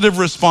positive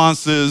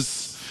responses,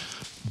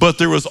 but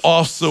there was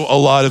also a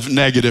lot of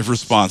negative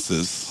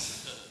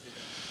responses.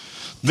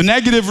 The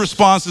negative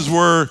responses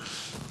were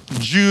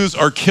Jews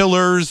are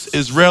killers,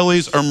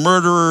 Israelis are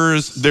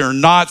murderers, they're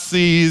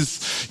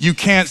Nazis, you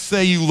can't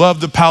say you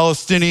love the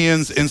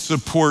Palestinians and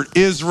support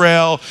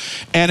Israel.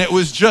 And it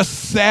was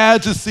just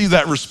sad to see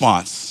that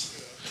response.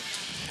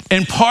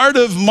 And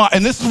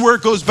and this is where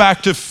it goes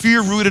back to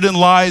fear rooted in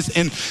lies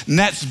and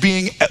nets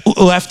being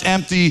left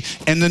empty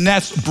and the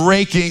nets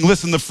breaking.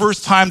 Listen, the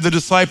first time the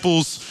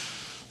disciples,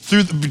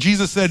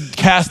 Jesus said,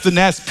 cast the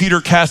nets, Peter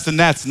cast the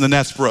nets and the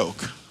nets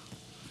broke.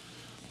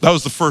 That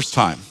was the first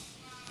time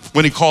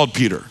when he called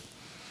Peter.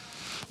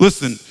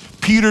 Listen,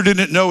 Peter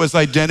didn't know his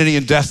identity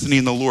and destiny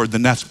in the Lord. The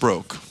nets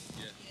broke.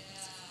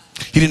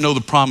 He didn't know the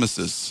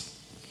promises.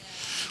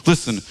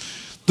 Listen,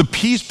 the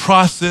peace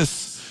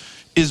process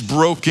is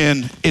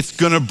broken. It's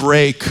gonna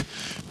break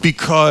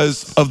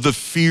because of the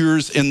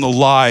fears and the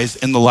lies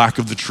and the lack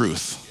of the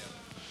truth.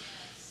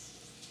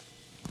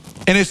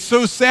 And it's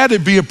so sad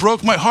it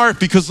broke my heart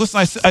because listen,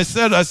 I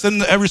said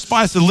in every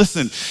response, I said,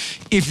 listen,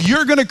 if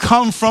you're gonna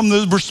come from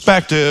the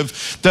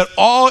perspective that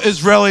all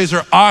Israelis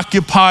are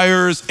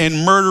occupiers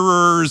and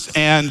murderers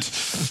and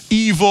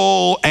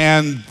evil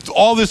and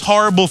all these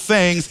horrible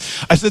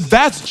things, I said,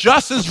 that's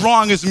just as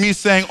wrong as me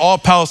saying all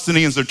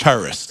Palestinians are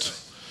terrorists.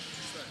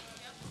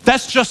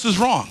 That's just as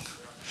wrong.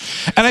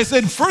 And I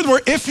said,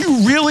 furthermore, if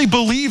you really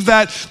believe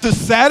that, the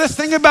saddest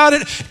thing about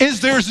it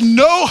is there's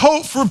no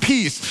hope for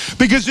peace.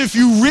 Because if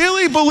you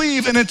really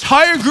believe an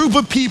entire group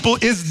of people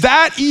is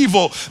that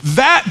evil,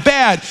 that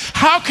bad,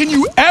 how can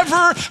you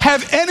ever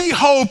have any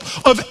hope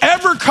of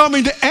ever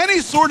coming to any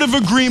sort of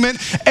agreement,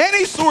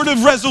 any sort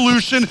of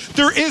resolution?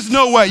 There is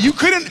no way. You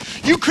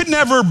could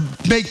never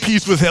make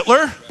peace with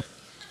Hitler.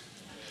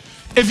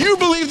 If you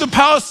believe the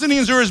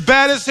Palestinians are as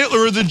bad as Hitler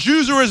or the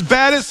Jews are as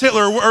bad as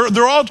Hitler, or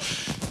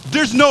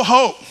there's no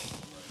hope.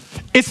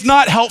 It's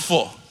not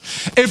helpful.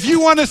 If you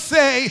want to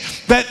say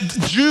that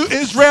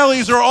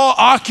Israelis are all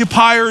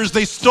occupiers,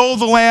 they stole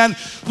the land,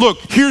 look,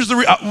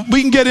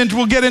 we'll get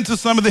into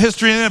some of the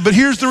history in it, but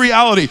here's the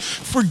reality.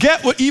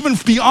 Forget what even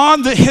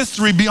beyond the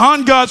history,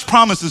 beyond God's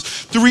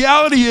promises, the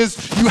reality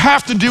is you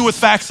have to deal with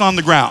facts on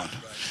the ground.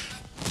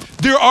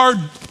 There are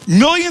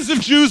millions of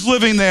Jews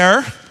living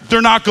there.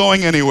 They're not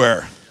going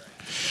anywhere.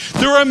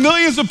 There are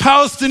millions of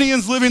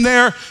Palestinians living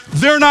there.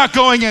 They're not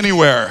going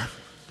anywhere.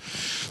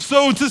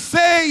 So to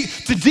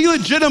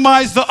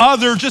delegitimize the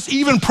other, just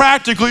even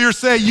practically, or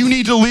say you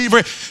need to leave,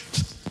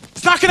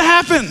 it's not gonna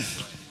happen.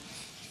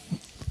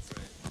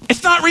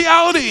 It's not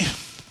reality.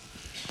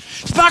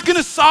 It's not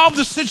gonna solve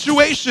the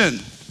situation.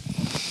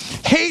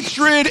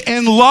 Hatred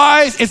and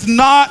lies, it's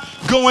not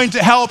going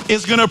to help.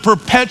 It's gonna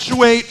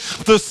perpetuate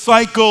the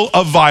cycle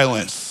of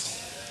violence.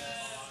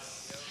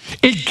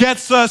 It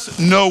gets us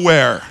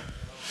nowhere.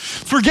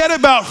 Forget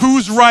about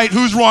who's right,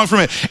 who's wrong from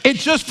it.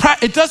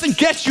 It doesn't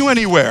get you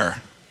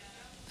anywhere.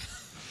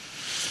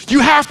 You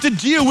have to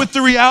deal with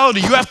the reality.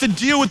 You have to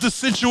deal with the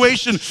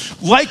situation.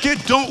 Like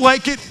it, don't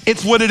like it,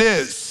 it's what it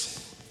is.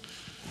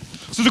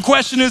 So the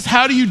question is,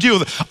 how do you deal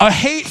with it? A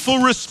hateful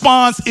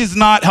response is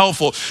not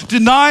helpful.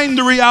 Denying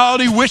the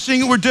reality,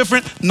 wishing it were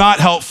different, not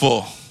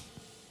helpful.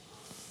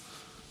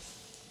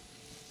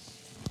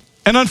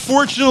 And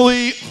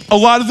unfortunately, a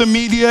lot of the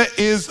media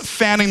is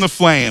fanning the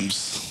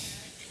flames.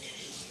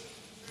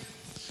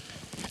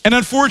 And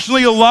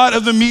unfortunately, a lot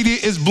of the media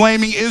is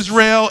blaming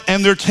Israel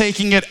and they're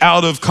taking it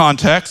out of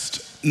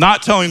context,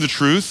 not telling the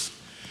truth.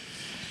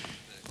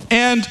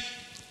 And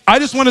I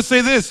just want to say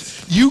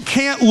this, you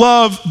can't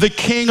love the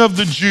King of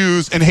the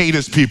Jews and hate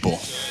his people.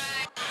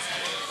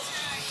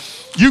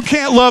 You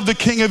can't love the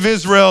King of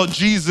Israel,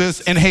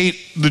 Jesus, and hate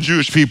the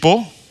Jewish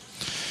people.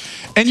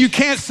 And you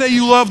can't say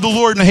you love the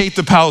Lord and hate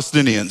the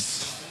Palestinians.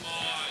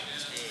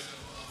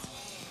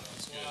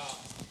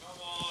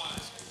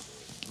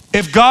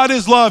 If God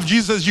is love,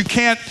 Jesus says you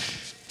can't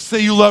say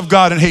you love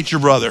God and hate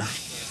your brother.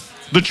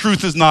 The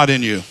truth is not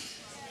in you.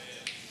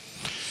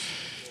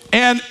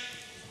 And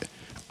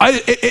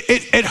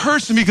it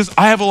hurts me because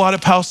I have a lot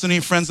of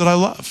Palestinian friends that I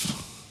love.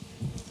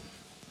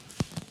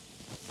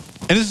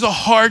 And this is a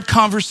hard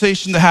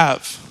conversation to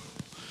have.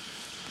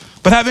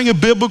 But having a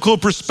biblical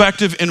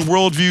perspective and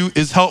worldview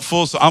is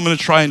helpful, so I'm gonna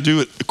try and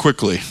do it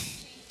quickly.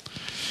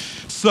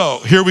 So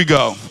here we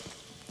go.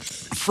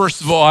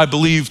 First of all, I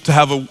believe to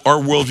have our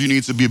worldview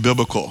needs to be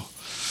biblical.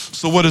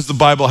 So what does the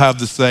Bible have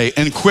to say?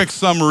 In quick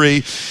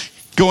summary,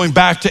 going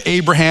back to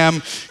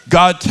Abraham,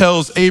 God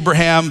tells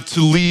Abraham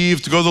to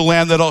leave, to go to the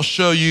land that I'll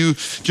show you.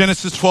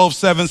 Genesis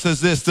 12:7 says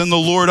this, then the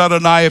Lord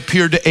Adonai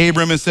appeared to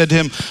Abram and said to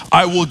him,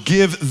 I will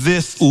give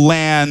this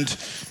land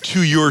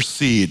to your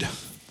seed.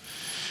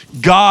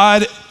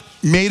 God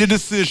made a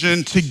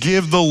decision to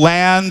give the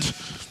land,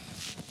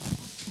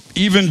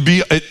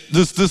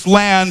 this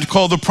land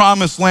called the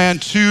Promised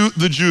Land, to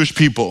the Jewish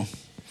people,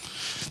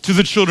 to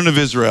the children of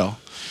Israel.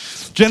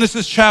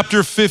 Genesis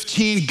chapter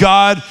 15,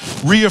 God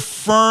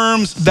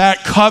reaffirms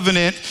that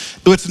covenant.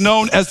 It's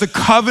known as the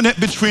covenant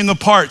between the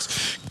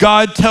parts.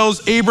 God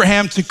tells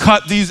Abraham to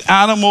cut these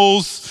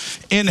animals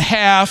in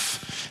half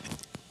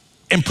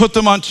and put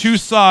them on two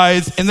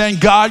sides. And then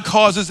God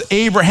causes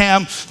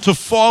Abraham to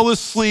fall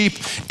asleep,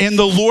 and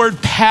the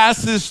Lord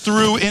passes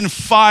through in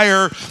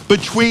fire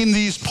between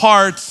these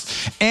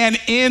parts. And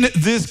in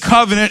this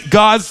covenant,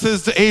 God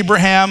says to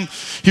Abraham,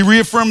 he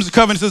reaffirms the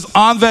covenant, says,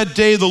 on that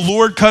day, the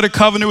Lord cut a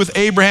covenant with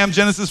Abraham,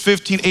 Genesis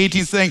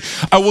 15:18, saying,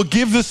 I will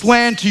give this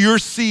land to your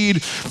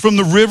seed from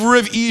the river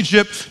of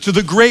Egypt to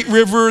the great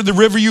river, the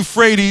river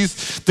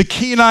Euphrates, the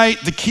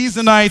Kenite, the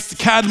Kizanites, the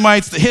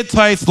Kadmonites, the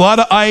Hittites, a lot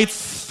of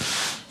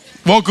ites.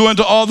 Won't go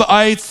into all the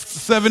ites,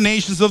 7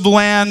 nations of the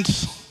land,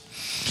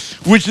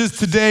 which is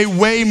today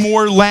way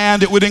more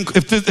land. It would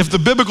if the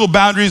biblical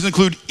boundaries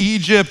include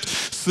Egypt,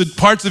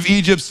 parts of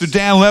Egypt,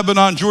 Sudan,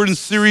 Lebanon, Jordan,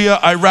 Syria,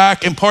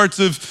 Iraq, and parts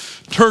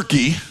of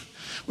Turkey,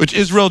 which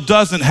Israel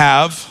doesn't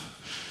have.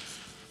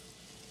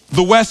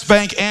 The West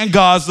Bank and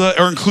Gaza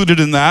are included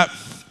in that.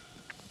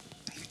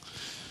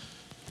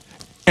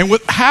 And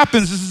what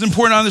happens, this is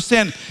important to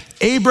understand,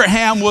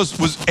 Abraham was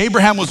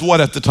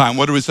what at the time?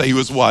 What do we say? He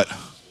was what?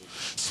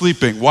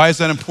 Sleeping. Why is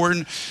that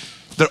important?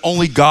 That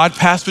only God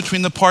passed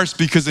between the parts?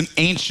 Because in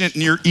ancient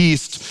Near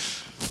East,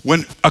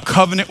 when a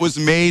covenant was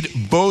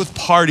made, both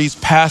parties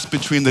passed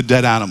between the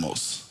dead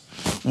animals.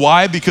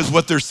 Why? Because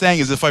what they're saying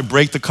is, if I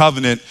break the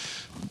covenant,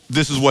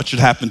 this is what should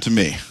happen to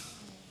me.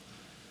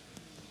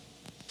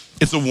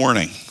 It's a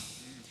warning.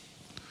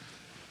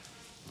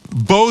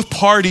 Both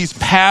parties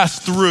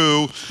passed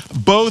through,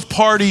 both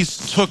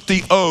parties took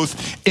the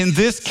oath. In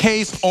this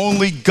case,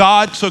 only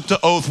God took the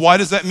oath. Why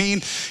does that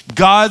mean?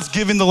 God's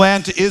giving the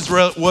land to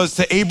Israel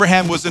to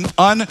Abraham was an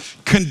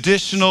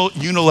unconditional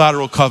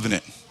unilateral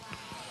covenant.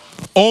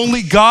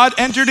 Only God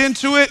entered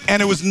into it,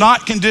 and it was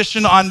not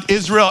conditioned on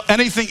Israel,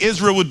 anything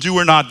Israel would do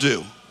or not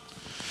do.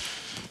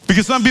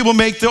 Because some people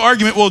make the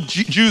argument, well,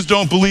 Jews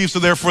don't believe, so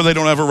therefore they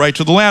don't have a right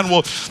to the land.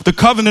 Well, the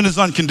covenant is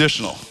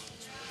unconditional.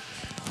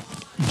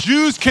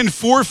 Jews can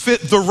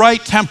forfeit the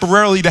right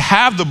temporarily to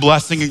have the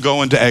blessing and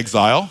go into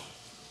exile,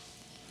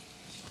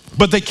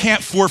 but they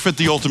can't forfeit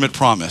the ultimate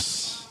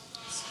promise.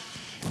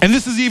 And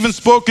this is even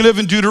spoken of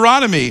in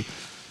Deuteronomy.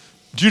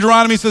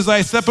 Deuteronomy says,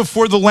 I set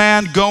before the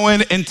land, go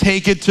in and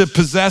take it to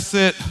possess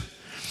it.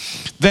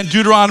 Then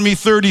Deuteronomy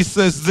 30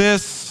 says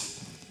this,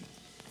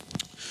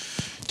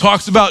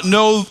 talks about,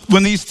 know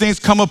when these things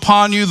come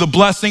upon you, the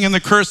blessing and the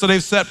curse that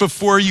I've set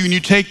before you, and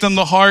you take them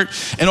to heart,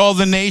 and all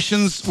the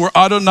nations where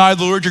Adonai,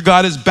 the Lord your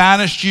God, has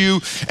banished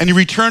you, and you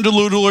return to the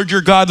Lord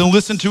your God and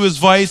listen to his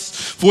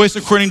voice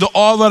according to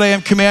all that I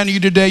am commanding you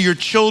today, your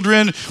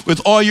children,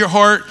 with all your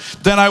heart,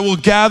 then I will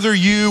gather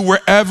you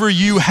wherever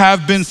you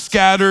have been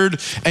scattered,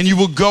 and you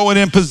will go in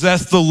and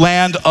possess the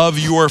land of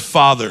your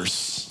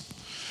fathers.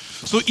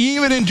 So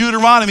even in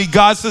Deuteronomy,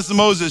 God says to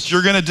Moses,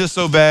 you're going to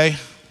disobey.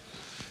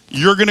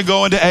 You're going to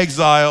go into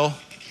exile,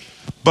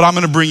 but I'm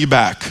going to bring you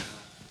back.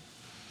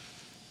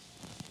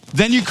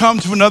 Then you come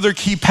to another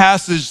key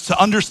passage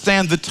to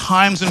understand the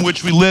times in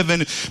which we live in,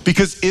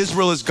 because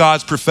Israel is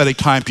God's prophetic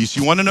timepiece.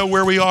 You want to know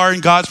where we are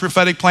in God's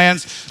prophetic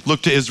plans?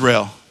 Look to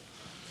Israel.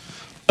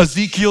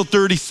 Ezekiel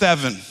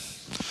 37.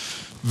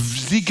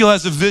 Ezekiel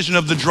has a vision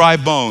of the dry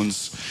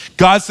bones.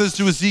 God says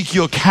to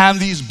Ezekiel, can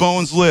these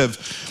bones live?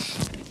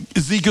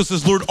 Ezekiel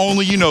says, Lord,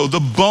 only you know. The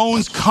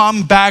bones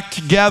come back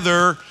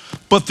together,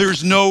 but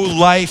there's no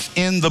life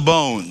in the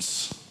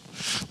bones.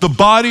 The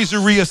bodies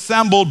are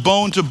reassembled,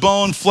 bone to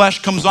bone,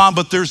 flesh comes on,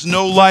 but there's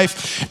no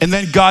life. And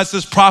then God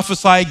says,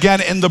 prophesy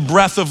again, and the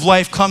breath of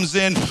life comes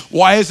in.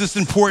 Why is this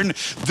important?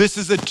 This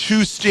is a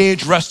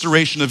 2-stage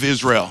restoration of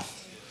Israel.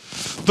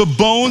 The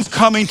bones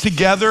coming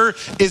together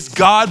is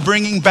God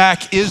bringing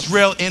back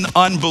Israel in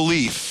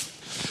unbelief.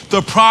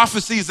 The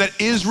prophecies that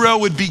Israel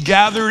would be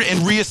gathered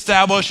and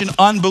reestablished in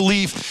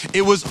unbelief.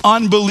 It was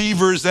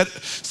unbelievers, that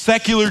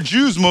secular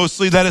Jews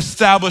mostly, that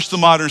established the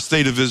modern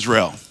state of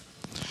Israel.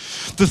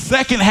 The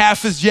second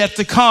half is yet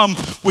to come,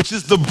 which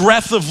is the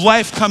breath of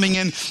life coming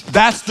in.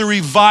 That's the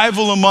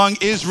revival among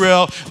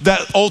Israel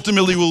that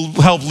ultimately will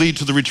help lead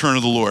to the return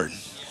of the Lord.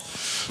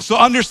 So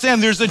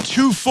understand, there's a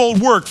twofold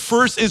work.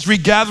 First is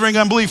regathering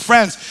unbelief.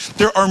 Friends,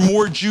 there are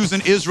more Jews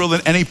in Israel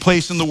than any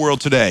place in the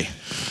world today.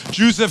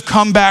 Jews have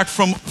come back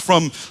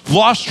from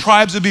lost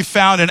tribes that be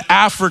found in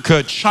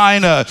Africa,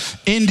 China,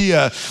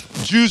 India,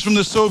 Jews from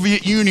the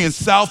Soviet Union,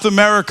 South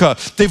America.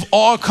 They've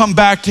all come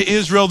back to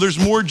Israel. There's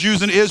more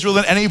Jews in Israel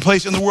than any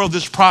place in the world.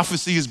 This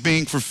prophecy is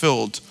being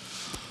fulfilled.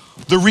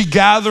 The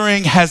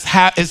regathering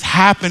is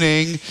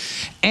happening,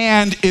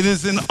 and it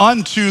is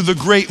unto the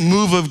great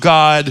move of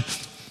God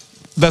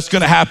that's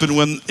going to happen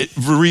when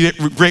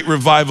great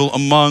revival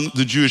among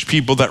the Jewish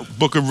people that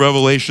Book of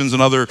Revelations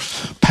and other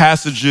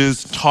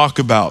passages talk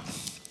about.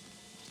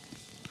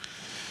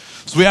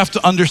 So we have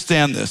to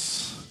understand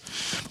this.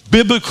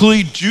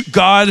 Biblically,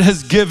 God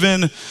has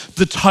given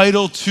the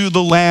title to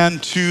the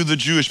land to the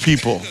Jewish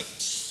people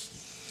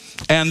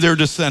and their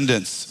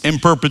descendants in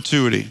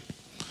perpetuity.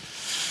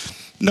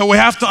 No, we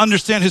have to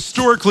understand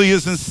historically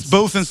is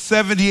both in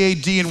 70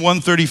 AD and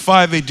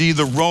 135 AD,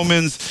 the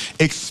Romans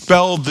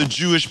expelled the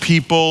Jewish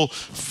people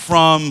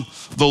from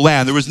the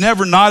land. There was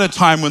never not a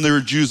time when there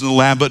were Jews in the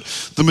land, but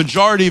the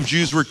majority of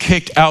Jews were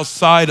kicked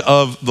outside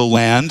of the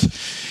land.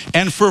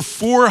 And for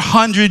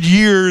 400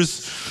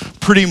 years,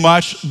 pretty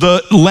much,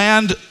 the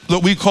land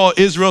that we call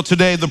Israel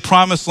today, the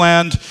Promised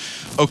Land,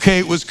 okay,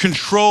 it was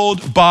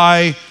controlled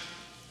by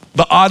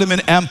the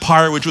Ottoman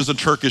Empire, which was a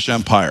Turkish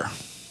empire.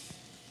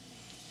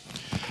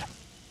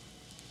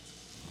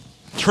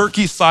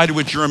 Turkey sided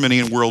with Germany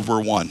in World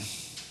War I.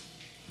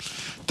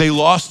 They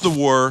lost the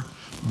war.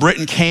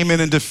 Britain came in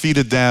and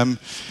defeated them,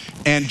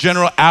 and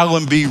General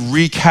Allenby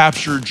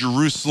recaptured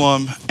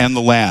Jerusalem and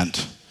the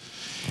land.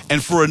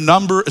 And for a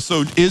number,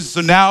 so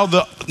now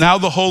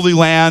the Holy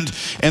Land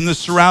and the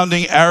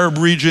surrounding Arab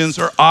regions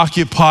are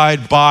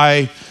occupied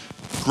by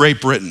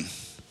Great Britain.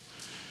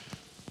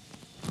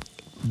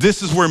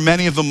 This is where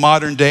many of the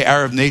modern day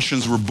Arab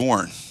nations were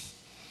born.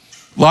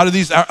 A lot of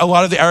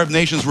the Arab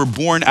nations were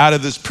born out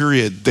of this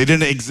period. They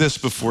didn't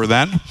exist before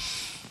then,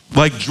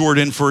 like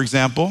Jordan, for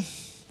example.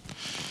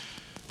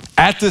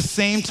 At the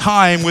same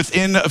time,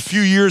 within a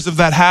few years of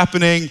that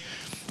happening,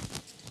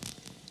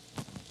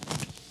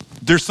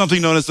 there's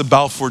something known as the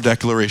Balfour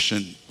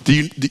Declaration.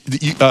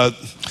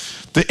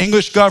 The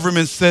English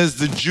government says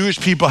the Jewish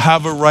people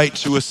have a right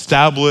to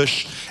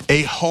establish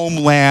a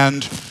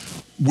homeland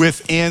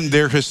within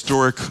their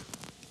historic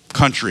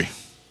country.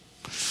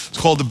 It's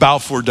called the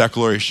Balfour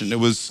Declaration.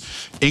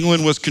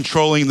 England was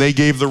controlling, they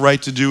gave the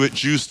right to do it.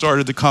 Jews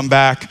started to come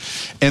back,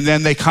 and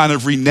then they kind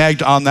of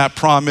reneged on that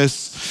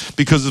promise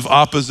because of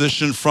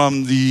opposition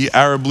from the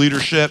Arab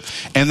leadership.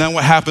 And then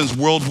what happens,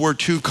 World War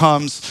II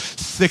comes,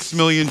 6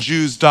 million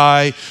Jews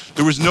die.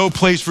 There was no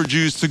place for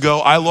Jews to go.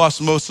 I lost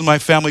most of my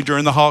family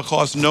during the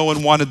Holocaust. No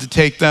one wanted to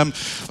take them.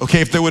 Okay,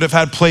 if they would have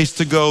had place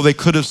to go, they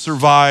could have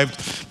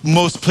survived.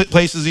 Most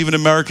places, even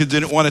America,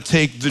 didn't want to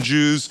take the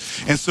Jews,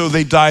 and so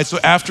they died. So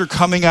after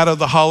coming out of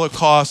the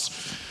Holocaust,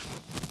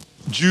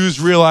 Jews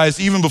realized,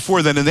 even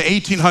before then, in the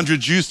 1800s,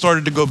 Jews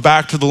started to go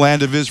back to the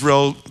land of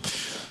Israel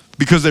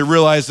because they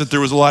realized that there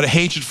was a lot of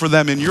hatred for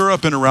them in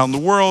Europe and around the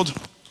world.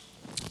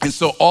 And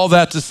so all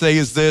that to say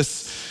is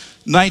this: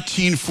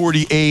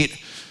 1948,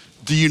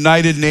 the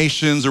United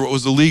Nations, or what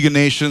was the League of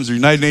Nations, or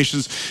United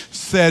Nations,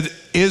 said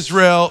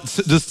Israel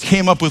just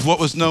came up with what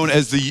was known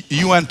as the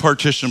UN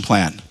Partition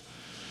Plan.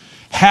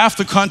 Half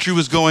the country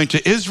was going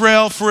to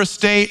Israel for a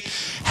state,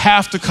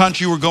 half the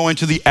country were going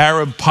to the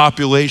Arab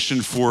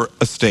population for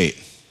a state.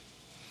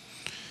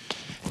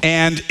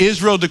 And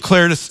Israel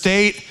declared a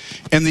state,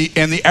 and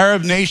the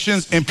Arab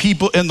nations and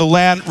people in the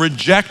land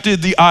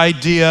rejected the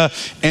idea,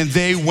 and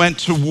they went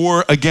to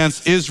war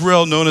against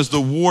Israel, known as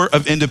the War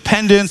of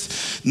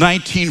Independence,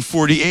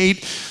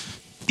 1948.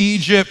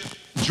 Egypt,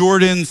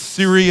 Jordan,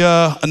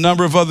 Syria, a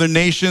number of other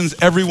nations,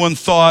 everyone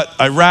thought,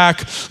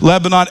 Iraq,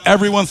 Lebanon,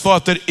 everyone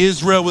thought that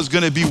Israel was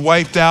going to be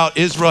wiped out.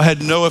 Israel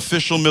had no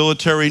official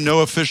military,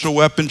 no official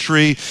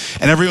weaponry,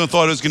 and everyone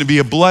thought it was going to be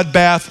a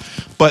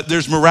bloodbath. But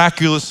there's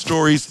miraculous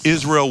stories.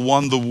 Israel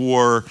won the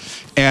war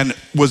and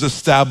was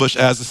established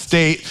as a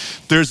state.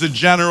 There's a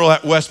general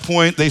at West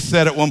Point, they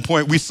said at one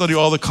point, we study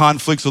all the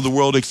conflicts of the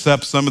world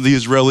except some of the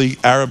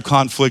Israeli-Arab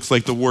conflicts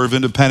like the War of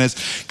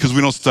Independence because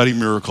we don't study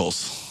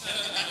miracles.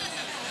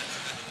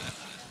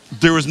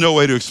 There was no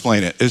way to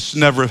explain it. It should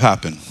never have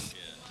happened.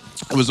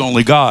 It was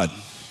only God.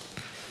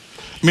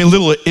 I mean,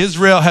 little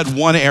Israel had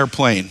one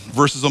airplane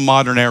versus a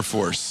modern Air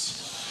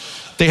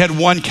Force. They had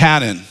one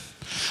cannon.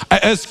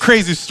 It's a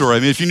crazy story. I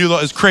mean, if you knew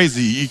that, it's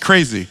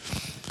crazy.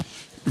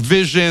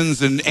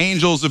 Visions and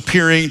angels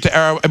appearing to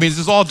Arab. I mean, this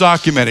is all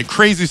documented.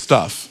 Crazy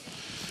stuff.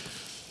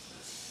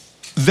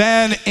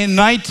 Then in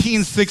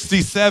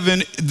 1967,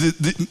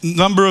 the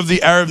number of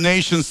the Arab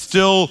nations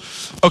still,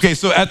 okay,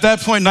 so at that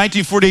point,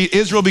 1948,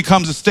 Israel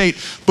becomes a state,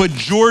 but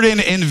Jordan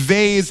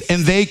invades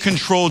and they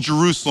control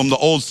Jerusalem, the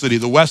old city,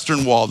 the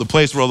Western Wall, the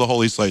place where all the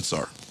holy sites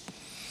are.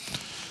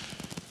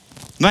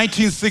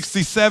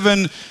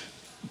 1967,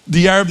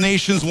 the Arab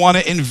nations want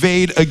to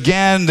invade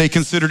again. They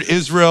considered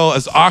Israel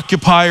as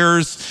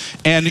occupiers,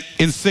 and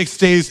in 6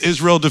 days,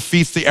 Israel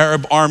defeats the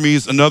Arab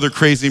armies, another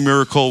crazy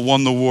miracle,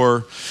 won the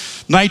war.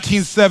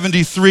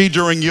 1973,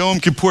 during Yom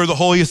Kippur, the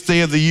holiest day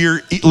of the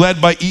year,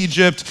 led by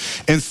Egypt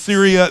and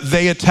Syria,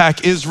 they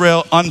attack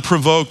Israel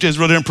unprovoked.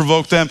 Israel didn't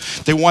provoke them.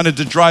 They wanted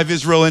to drive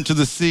Israel into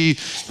the sea.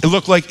 It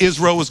looked like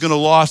Israel was going to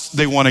lose.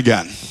 They won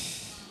again.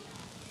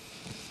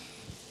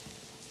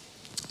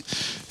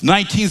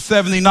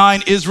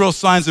 1979, Israel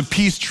signs a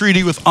peace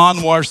treaty with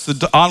Anwar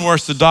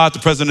Sadat, the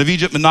president of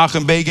Egypt,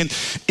 Menachem Begin.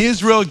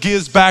 Israel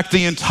gives back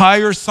the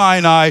entire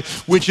Sinai,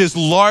 which is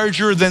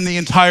larger than the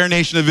entire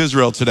nation of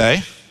Israel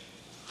today,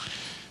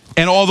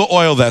 and all the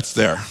oil that's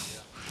there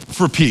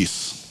for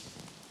peace.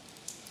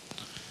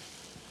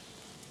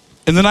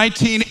 In the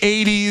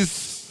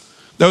 1980s,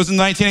 that was in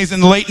the 1980s,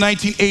 in the late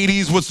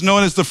 1980s, what's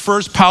known as the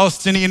first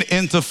Palestinian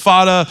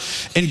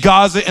Intifada in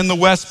Gaza and the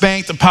West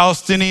Bank, the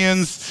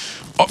Palestinians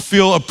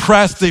feel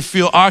oppressed, they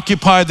feel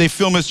occupied, they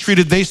feel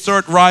mistreated, they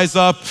start rise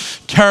up,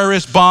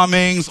 terrorist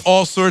bombings,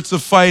 all sorts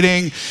of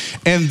fighting.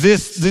 And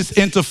this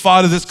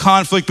intifada, this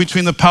conflict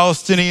between the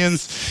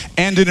Palestinians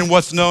ended in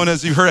what's known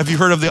as, have you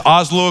heard of the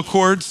Oslo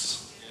Accords?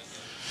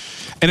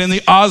 And in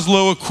the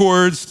Oslo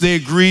Accords, they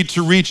agreed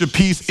to reach a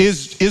peace.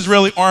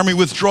 Israeli army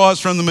withdraws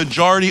from the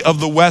majority of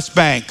the West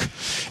Bank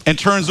and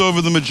turns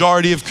over the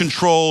majority of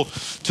control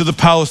to the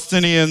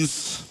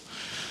Palestinians.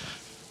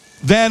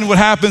 Then what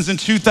happens in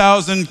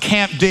 2000,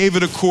 Camp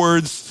David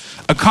Accords,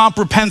 a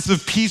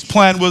comprehensive peace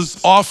plan was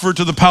offered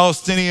to the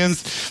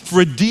Palestinians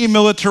for a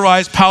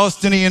demilitarized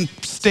Palestinian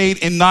state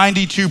in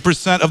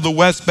 92% of the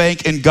West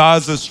Bank and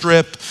Gaza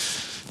Strip,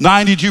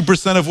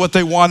 92% of what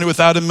they wanted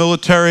without a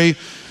military.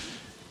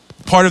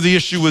 Part of the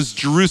issue was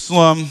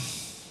Jerusalem.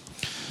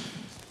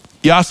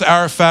 Yasser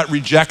Arafat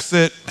rejects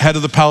it, head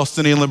of the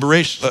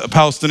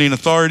Palestinian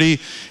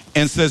Authority,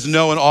 and says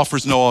no and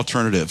offers no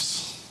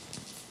alternatives.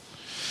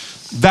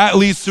 That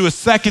leads to a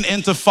second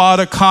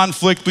intifada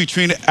conflict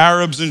between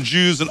Arabs and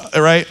Jews,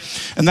 right?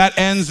 And that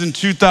ends in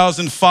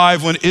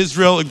 2005 when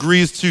Israel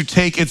agrees to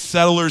take its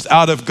settlers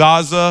out of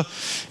Gaza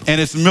and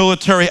its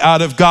military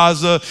out of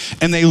Gaza,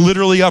 and they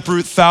literally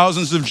uproot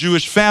thousands of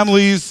Jewish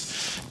families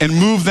and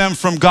move them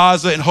from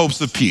Gaza in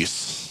hopes of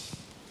peace.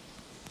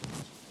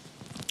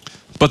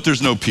 But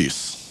there's no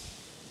peace.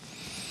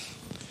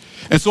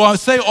 And so I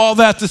say all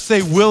that to say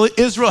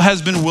Israel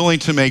has been willing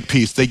to make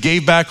peace. They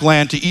gave back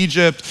land to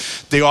Egypt.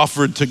 They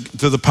offered to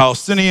the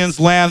Palestinians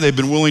land. They've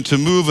been willing to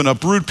move and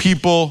uproot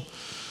people.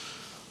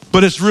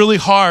 But it's really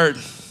hard.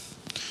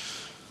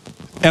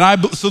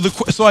 And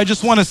so I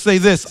just want to say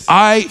this.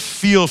 I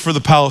feel for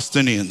the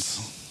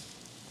Palestinians.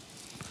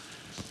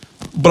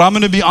 But I'm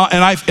going to be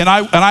and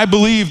I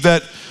believe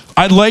that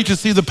I'd like to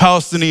see the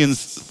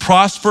Palestinians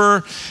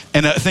prosper,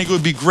 and I think it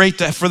would be great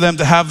for them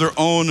to have their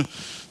own.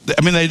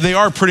 I mean, they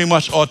are pretty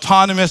much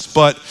autonomous,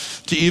 but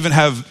to even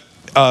have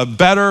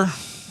better.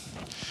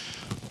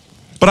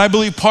 But I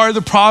believe part of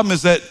the problem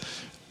is that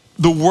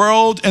the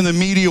world and the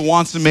media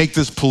wants to make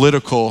this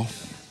political,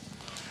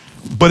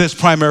 but it's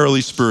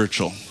primarily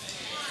spiritual.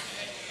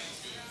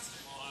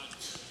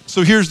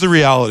 So here's the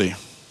reality.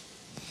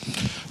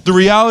 The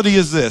reality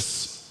is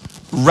this.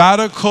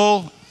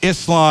 Radical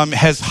Islam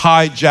has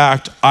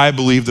hijacked, I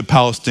believe, the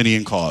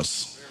Palestinian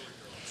cause.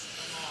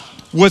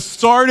 What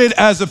started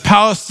as a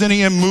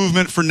Palestinian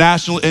movement for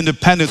national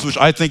independence, which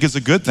I think is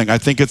a good thing. I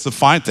think it's a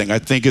fine thing. I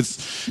think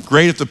it's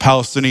great if the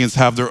Palestinians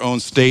have their own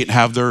state and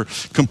have their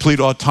complete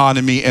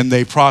autonomy and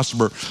they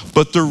prosper.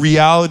 But the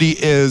reality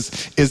is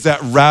that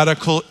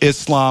radical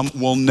Islam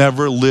will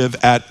never live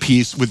at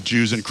peace with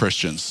Jews and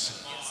Christians.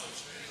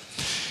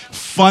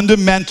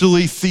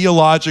 Fundamentally,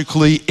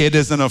 theologically, it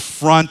is an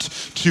affront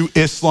to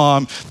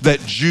Islam that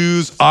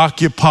Jews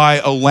occupy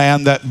a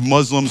land that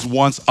Muslims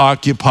once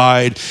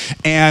occupied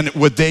and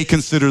what they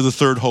consider the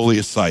third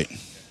holiest site.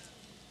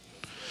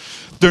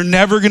 They're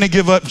never going to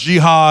give up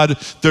jihad.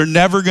 They're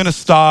never going to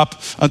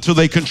stop until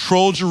they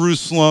control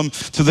Jerusalem,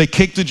 till they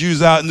kick the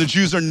Jews out, and the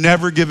Jews are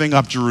never giving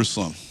up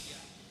Jerusalem.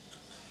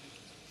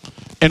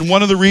 And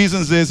one of the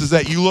reasons is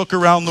that you look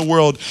around the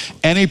world,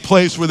 any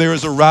place where there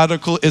is a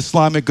radical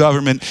Islamic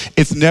government,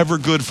 it's never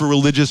good for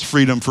religious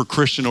freedom for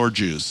Christian or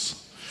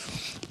Jews.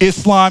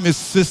 Islam is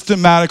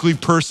systematically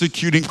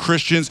persecuting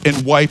Christians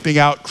and wiping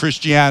out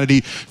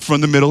Christianity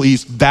from the Middle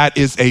East. That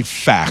is a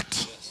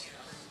fact.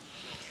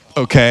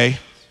 Okay?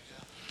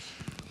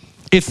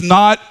 It's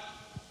not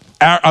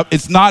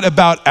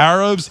about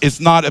Arabs. It's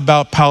not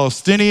about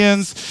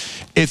Palestinians.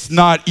 It's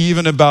not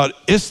even about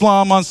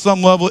Islam on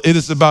some level. It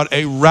is about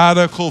a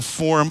radical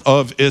form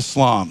of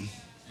Islam.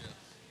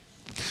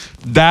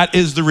 That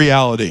is the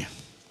reality.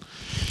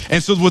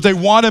 And so what they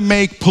want to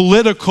make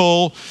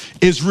political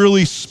is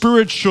really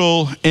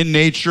spiritual in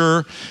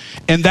nature.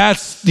 And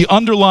that's the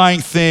underlying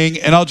thing.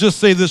 And I'll just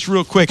say this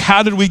real quick.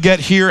 How did we get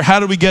here?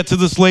 How did we get to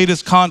this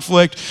latest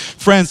conflict?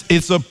 Friends,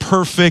 it's a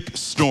perfect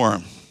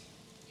storm.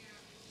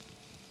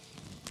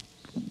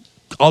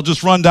 I'll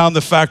just run down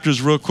the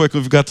factors real quick.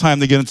 We've got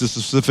time to get into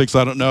specifics.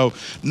 I don't know.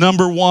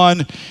 Number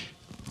one,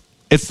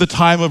 it's the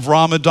time of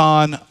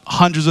Ramadan.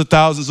 Hundreds of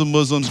thousands of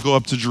Muslims go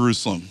up to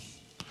Jerusalem.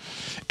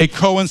 It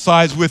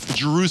coincides with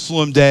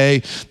Jerusalem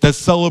Day that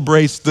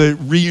celebrates the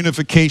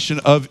reunification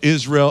of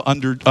Israel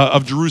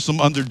of Jerusalem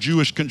under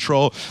Jewish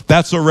control.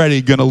 That's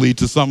already going to lead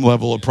to some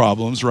level of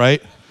problems,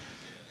 right?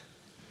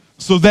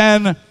 So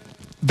then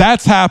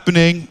that's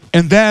happening.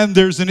 And then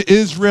there's an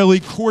Israeli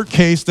court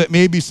case that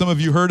maybe some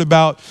of you heard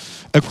about.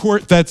 A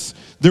court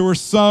there were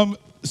some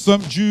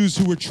Jews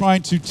who were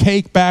trying to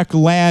take back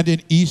land in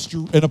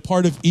a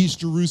part of East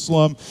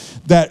Jerusalem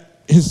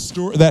that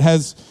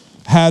has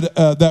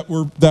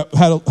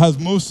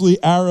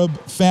mostly Arab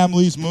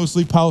families,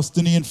 mostly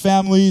Palestinian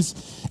families,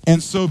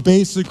 And so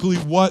basically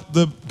what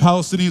the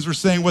Palestinians were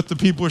saying, what the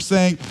people were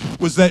saying,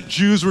 was that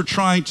Jews were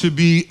trying to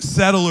be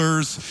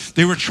settlers.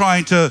 They were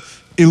trying to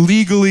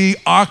illegally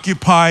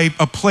occupy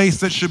a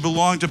place that should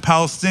belong to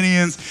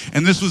Palestinians.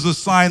 And this was a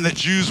sign that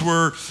Jews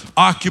were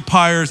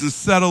occupiers and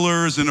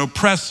settlers and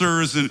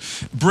oppressors and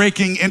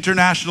breaking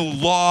international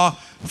law.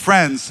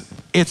 Friends,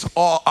 it's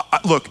all,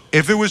 look,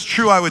 if it was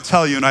true, I would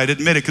tell you, and I'd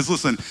admit it, because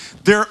listen,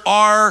 there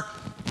are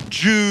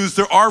Jews,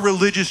 there are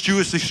religious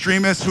Jewish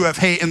extremists who have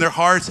hate in their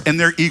hearts, and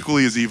they're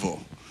equally as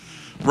evil,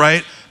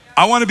 right?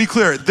 I want to be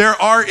clear.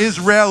 There are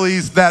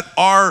Israelis that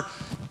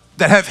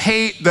have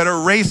hate, that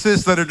are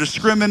racist, that are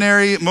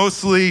discriminatory,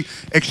 mostly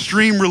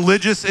extreme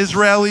religious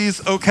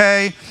Israelis,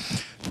 okay?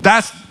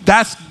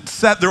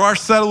 There are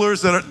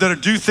settlers that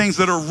do things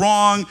that are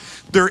wrong.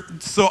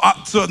 So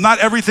not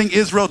everything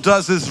Israel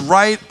does is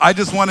right. I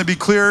just want to be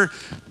clear.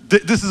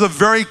 This is a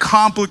very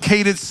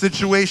complicated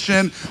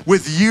situation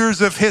with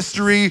years of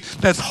history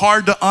that's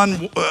hard to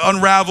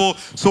unravel.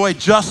 So I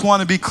just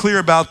want to be clear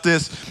about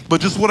this.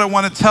 But just what I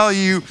want to tell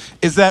you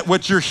is that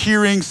what you're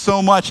hearing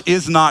so much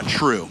is not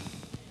true.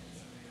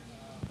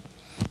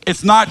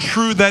 It's not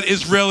true that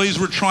Israelis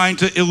were trying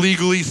to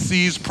illegally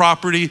seize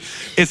property.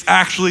 It's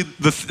actually,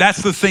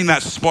 that's the thing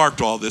that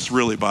sparked all this,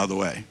 really, by the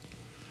way,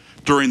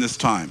 during this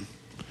time.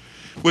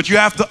 What you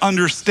have to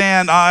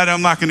understand,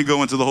 I'm not going to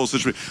go into the whole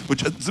situation,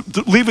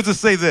 but leave it to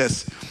say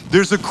this.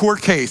 There's a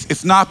court case.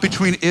 It's not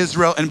between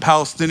Israel and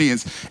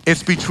Palestinians.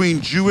 It's between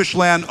Jewish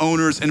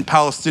landowners and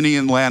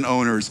Palestinian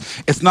landowners.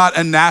 It's not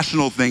a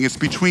national thing. It's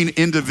between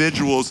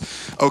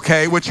individuals,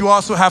 okay? What you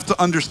also have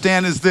to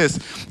understand is this.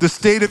 The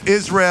state of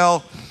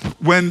Israel,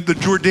 when the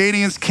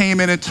Jordanians came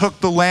in and took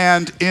the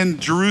land in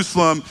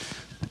Jerusalem,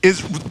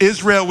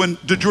 Israel, when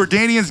the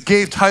Jordanians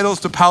gave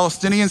titles to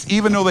Palestinians,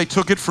 even though they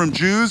took it from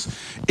Jews,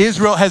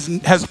 Israel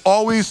has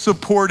always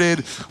supported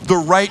the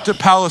right to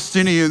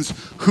Palestinians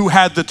who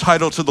had the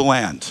title to the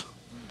land.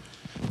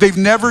 They've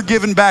never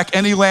given back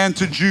any land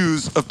to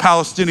Jews of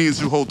Palestinians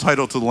who hold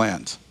title to the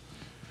land.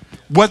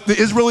 What the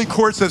Israeli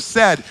courts have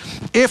said,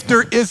 if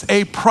there is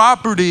a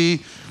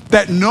property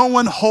that no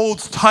one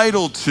holds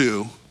title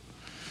to,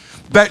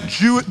 that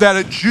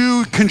a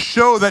Jew can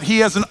show that he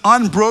has an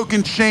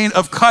unbroken chain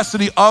of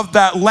custody of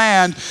that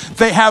land,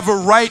 they have a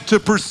right to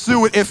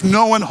pursue it if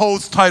no one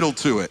holds title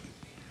to it.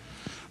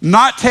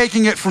 Not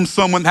taking it from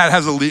someone that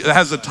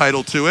has a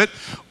title to it,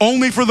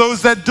 only for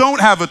those that don't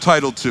have a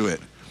title to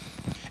it.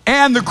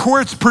 And the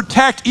courts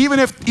protect, even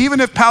if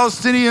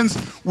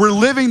Palestinians were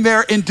living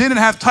there and didn't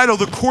have title,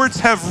 the courts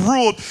have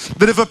ruled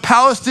that if a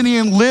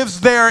Palestinian lives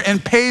there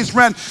and pays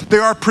rent, they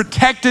are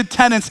protected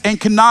tenants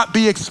and cannot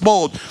be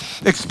expelled.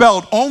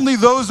 Only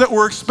those that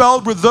were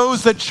expelled were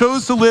those that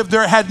chose to live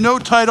there, had no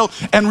title,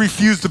 and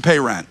refused to pay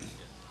rent.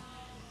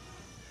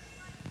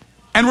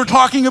 And we're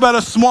talking about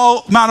a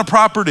small amount of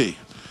property.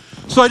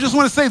 So I just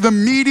want to say the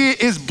media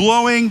is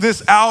blowing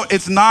this out.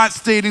 It's not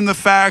stating the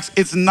facts.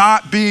 It's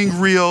not being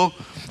real.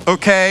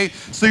 Okay,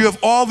 so you have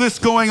all this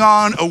going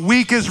on, a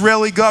weak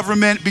Israeli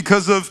government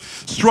because of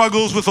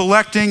struggles with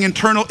electing,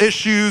 internal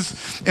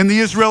issues in the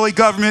Israeli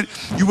government.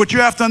 What you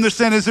have to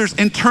understand is there's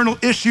internal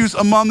issues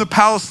among the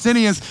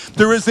Palestinians.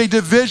 There is a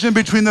division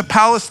between the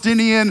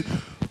Palestinian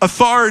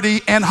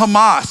Authority and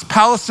Hamas.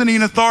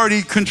 Palestinian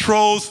Authority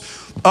controls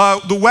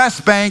the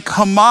West Bank.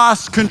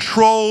 Hamas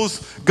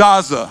controls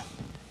Gaza.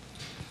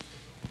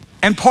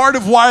 And part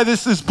of why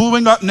this is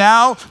blowing up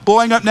now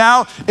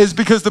is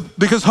because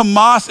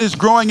Hamas is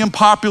growing in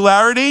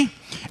popularity,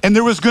 and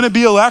there was going to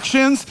be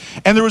elections,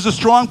 and there was a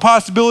strong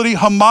possibility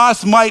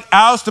Hamas might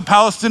oust the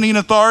Palestinian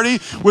Authority,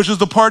 which is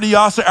the party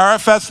Yasser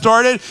Arafat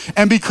started.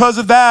 And because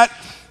of that,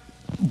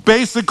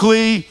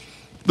 basically,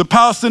 the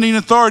Palestinian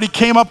Authority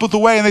came up with a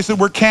way, and they said,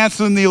 we're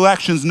canceling the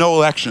elections, no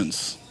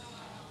elections.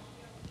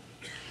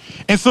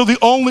 And so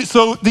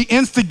the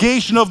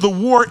instigation of the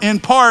war in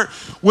part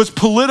was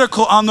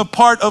political on the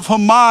part of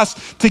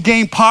Hamas to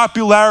gain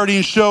popularity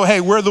and show,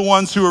 hey, we're the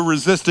ones who are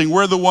resisting.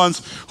 We're the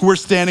ones who are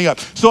standing up.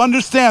 So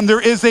understand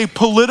there is a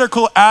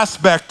political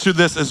aspect to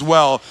this as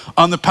well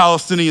on the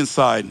Palestinian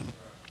side.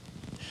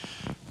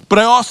 But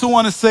I also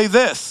want to say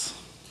this.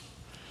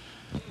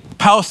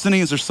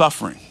 Palestinians are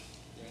suffering.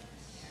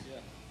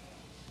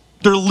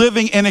 They're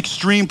living in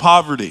extreme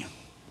poverty.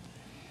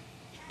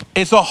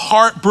 It's a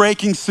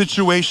heartbreaking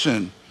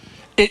situation.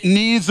 It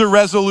needs a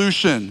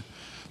resolution.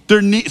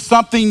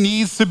 Something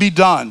needs to be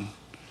done.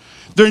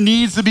 There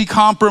needs to be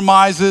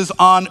compromises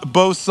on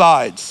both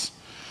sides.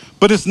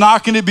 But it's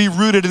not going to be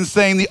rooted in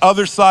saying the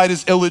other side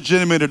is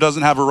illegitimate or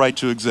doesn't have a right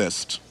to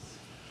exist,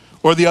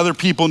 or the other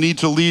people need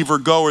to leave or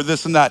go or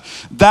this and that.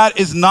 That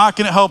is not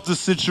going to help the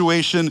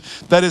situation.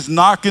 That is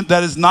not going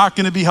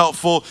to be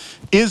helpful.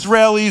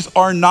 Israelis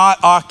are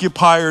not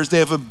occupiers. They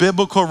have a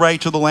biblical right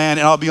to the land.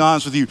 And I'll be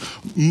honest with you,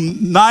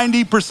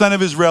 90%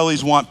 of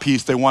Israelis want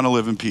peace. They want to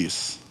live in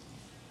peace.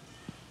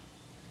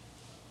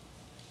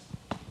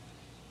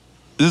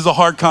 This is a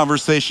hard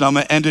conversation. I'm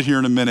going to end it here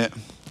in a minute.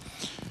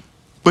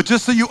 But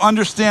just so you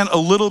understand a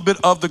little bit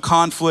of the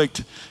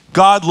conflict,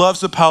 God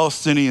loves the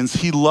Palestinians.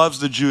 He loves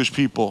the Jewish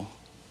people.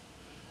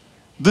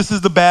 This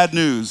is the bad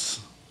news.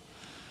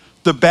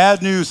 The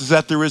bad news is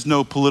that there is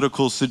no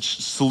political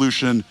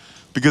solution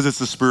because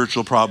it's a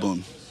spiritual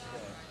problem.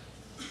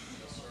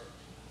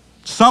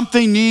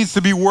 Something needs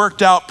to be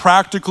worked out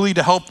practically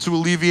to help to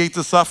alleviate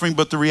the suffering,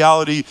 but the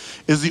reality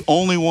is the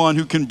only one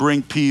who can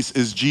bring peace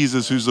is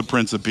Jesus, who's the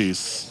Prince of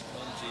Peace.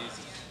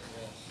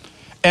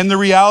 And the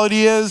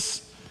reality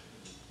is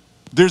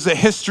there's a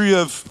history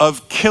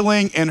of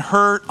killing and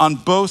hurt on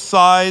both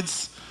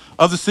sides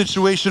of the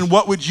situation.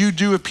 What would you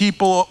do if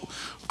people,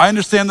 I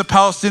understand the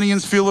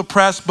Palestinians feel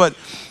oppressed, but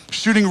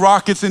shooting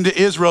rockets into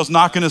Israel is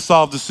not going to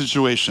solve the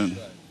situation.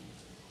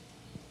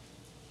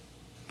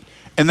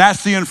 And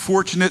that's the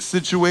unfortunate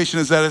situation,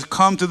 is that it's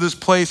come to this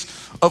place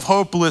of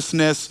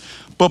hopelessness.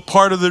 But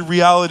part of the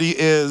reality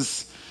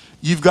is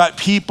you've got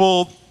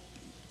people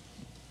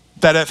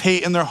that have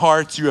hate in their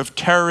hearts. You have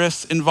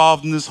terrorists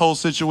involved in this whole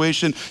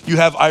situation. You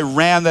have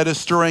Iran that is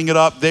stirring it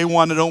up. They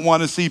don't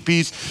want to see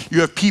peace.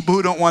 You have people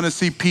who don't want to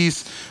see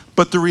peace.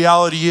 But the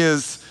reality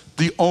is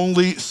the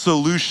only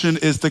solution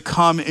is to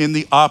come in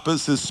the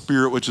opposite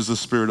spirit, which is the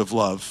spirit of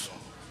love.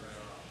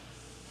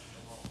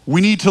 We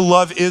need to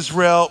love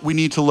Israel. We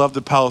need to love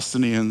the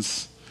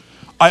Palestinians.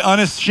 I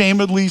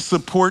unashamedly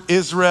support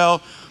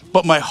Israel,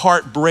 but my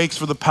heart breaks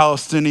for the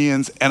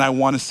Palestinians, and I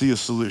want to see a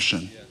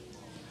solution.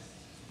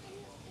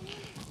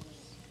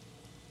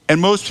 And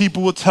most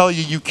people will tell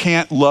you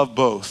can't love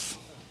both.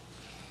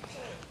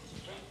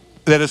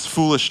 That is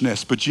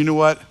foolishness. But you know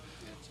what?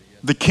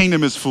 The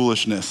kingdom is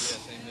foolishness.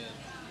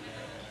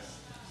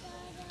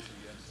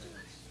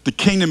 The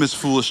kingdom is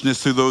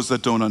foolishness to those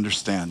that don't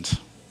understand.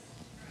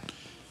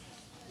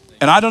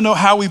 And I don't know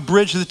how we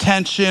bridge the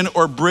tension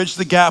or bridge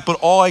the gap, but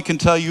all I can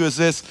tell you is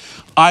this: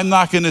 I'm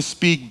not going to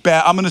speak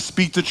bad. I'm going to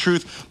speak the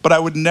truth, but I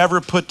would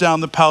never put down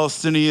the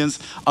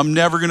Palestinians. I'm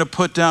never going to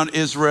put down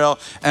Israel,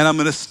 and I'm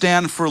going to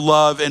stand for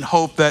love and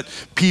hope that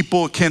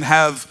people can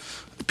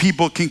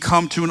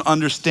come to an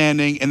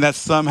understanding, and that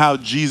somehow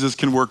Jesus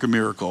can work a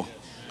miracle.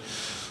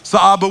 So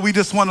Abba, we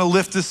just want to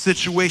lift this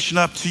situation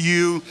up to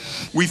you.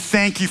 We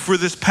thank you for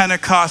this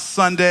Pentecost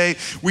Sunday.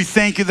 We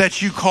thank you that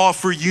you call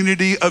for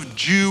unity of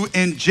Jew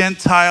and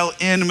Gentile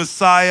in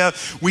Messiah.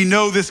 We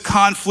know this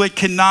conflict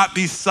cannot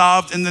be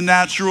solved in the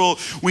natural.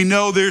 We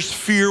know there's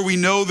fear. We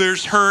know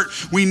there's hurt.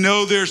 We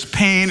know there's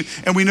pain.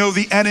 And we know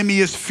the enemy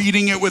is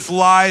feeding it with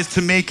lies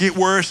to make it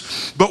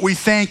worse. But we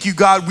thank you,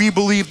 God. We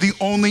believe the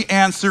only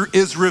answer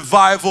is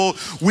revival.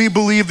 We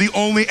believe the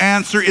only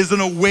answer is an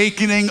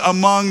awakening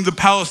among the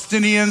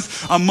Palestinians,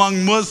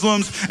 among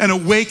Muslims, an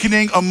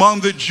awakening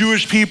among the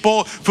Jewish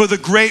people for the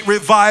great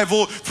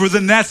revival, for the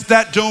nets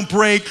that don't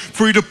break,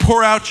 for you to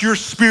pour out your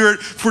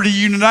spirit, for to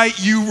unite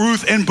you,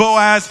 Ruth and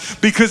Boaz,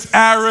 because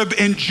Arab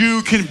and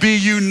Jew can be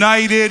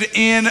united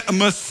in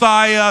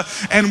Messiah.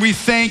 And we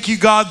thank you,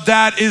 God,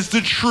 that is the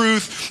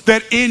truth,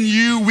 that in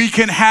you we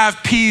can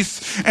have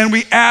peace. And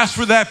we ask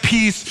for that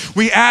peace.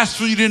 We ask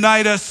for you to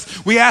unite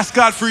us. We ask,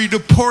 God, for you to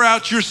pour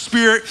out your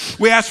spirit.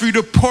 We ask for you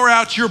to pour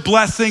out your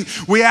blessing.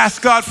 We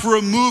ask, God, for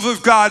a move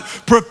of God.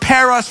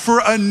 Prepare us for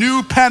a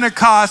new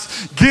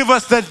Pentecost. Give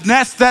us the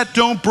nets that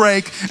don't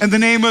break. In the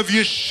name of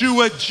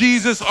Yeshua,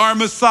 Jesus, our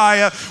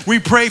Messiah, we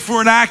pray for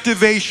an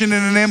activation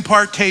and an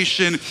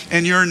impartation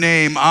in your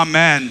name.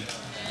 Amen.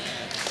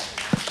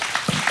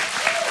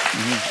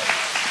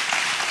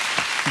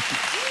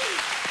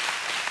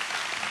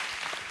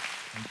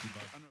 Thank you,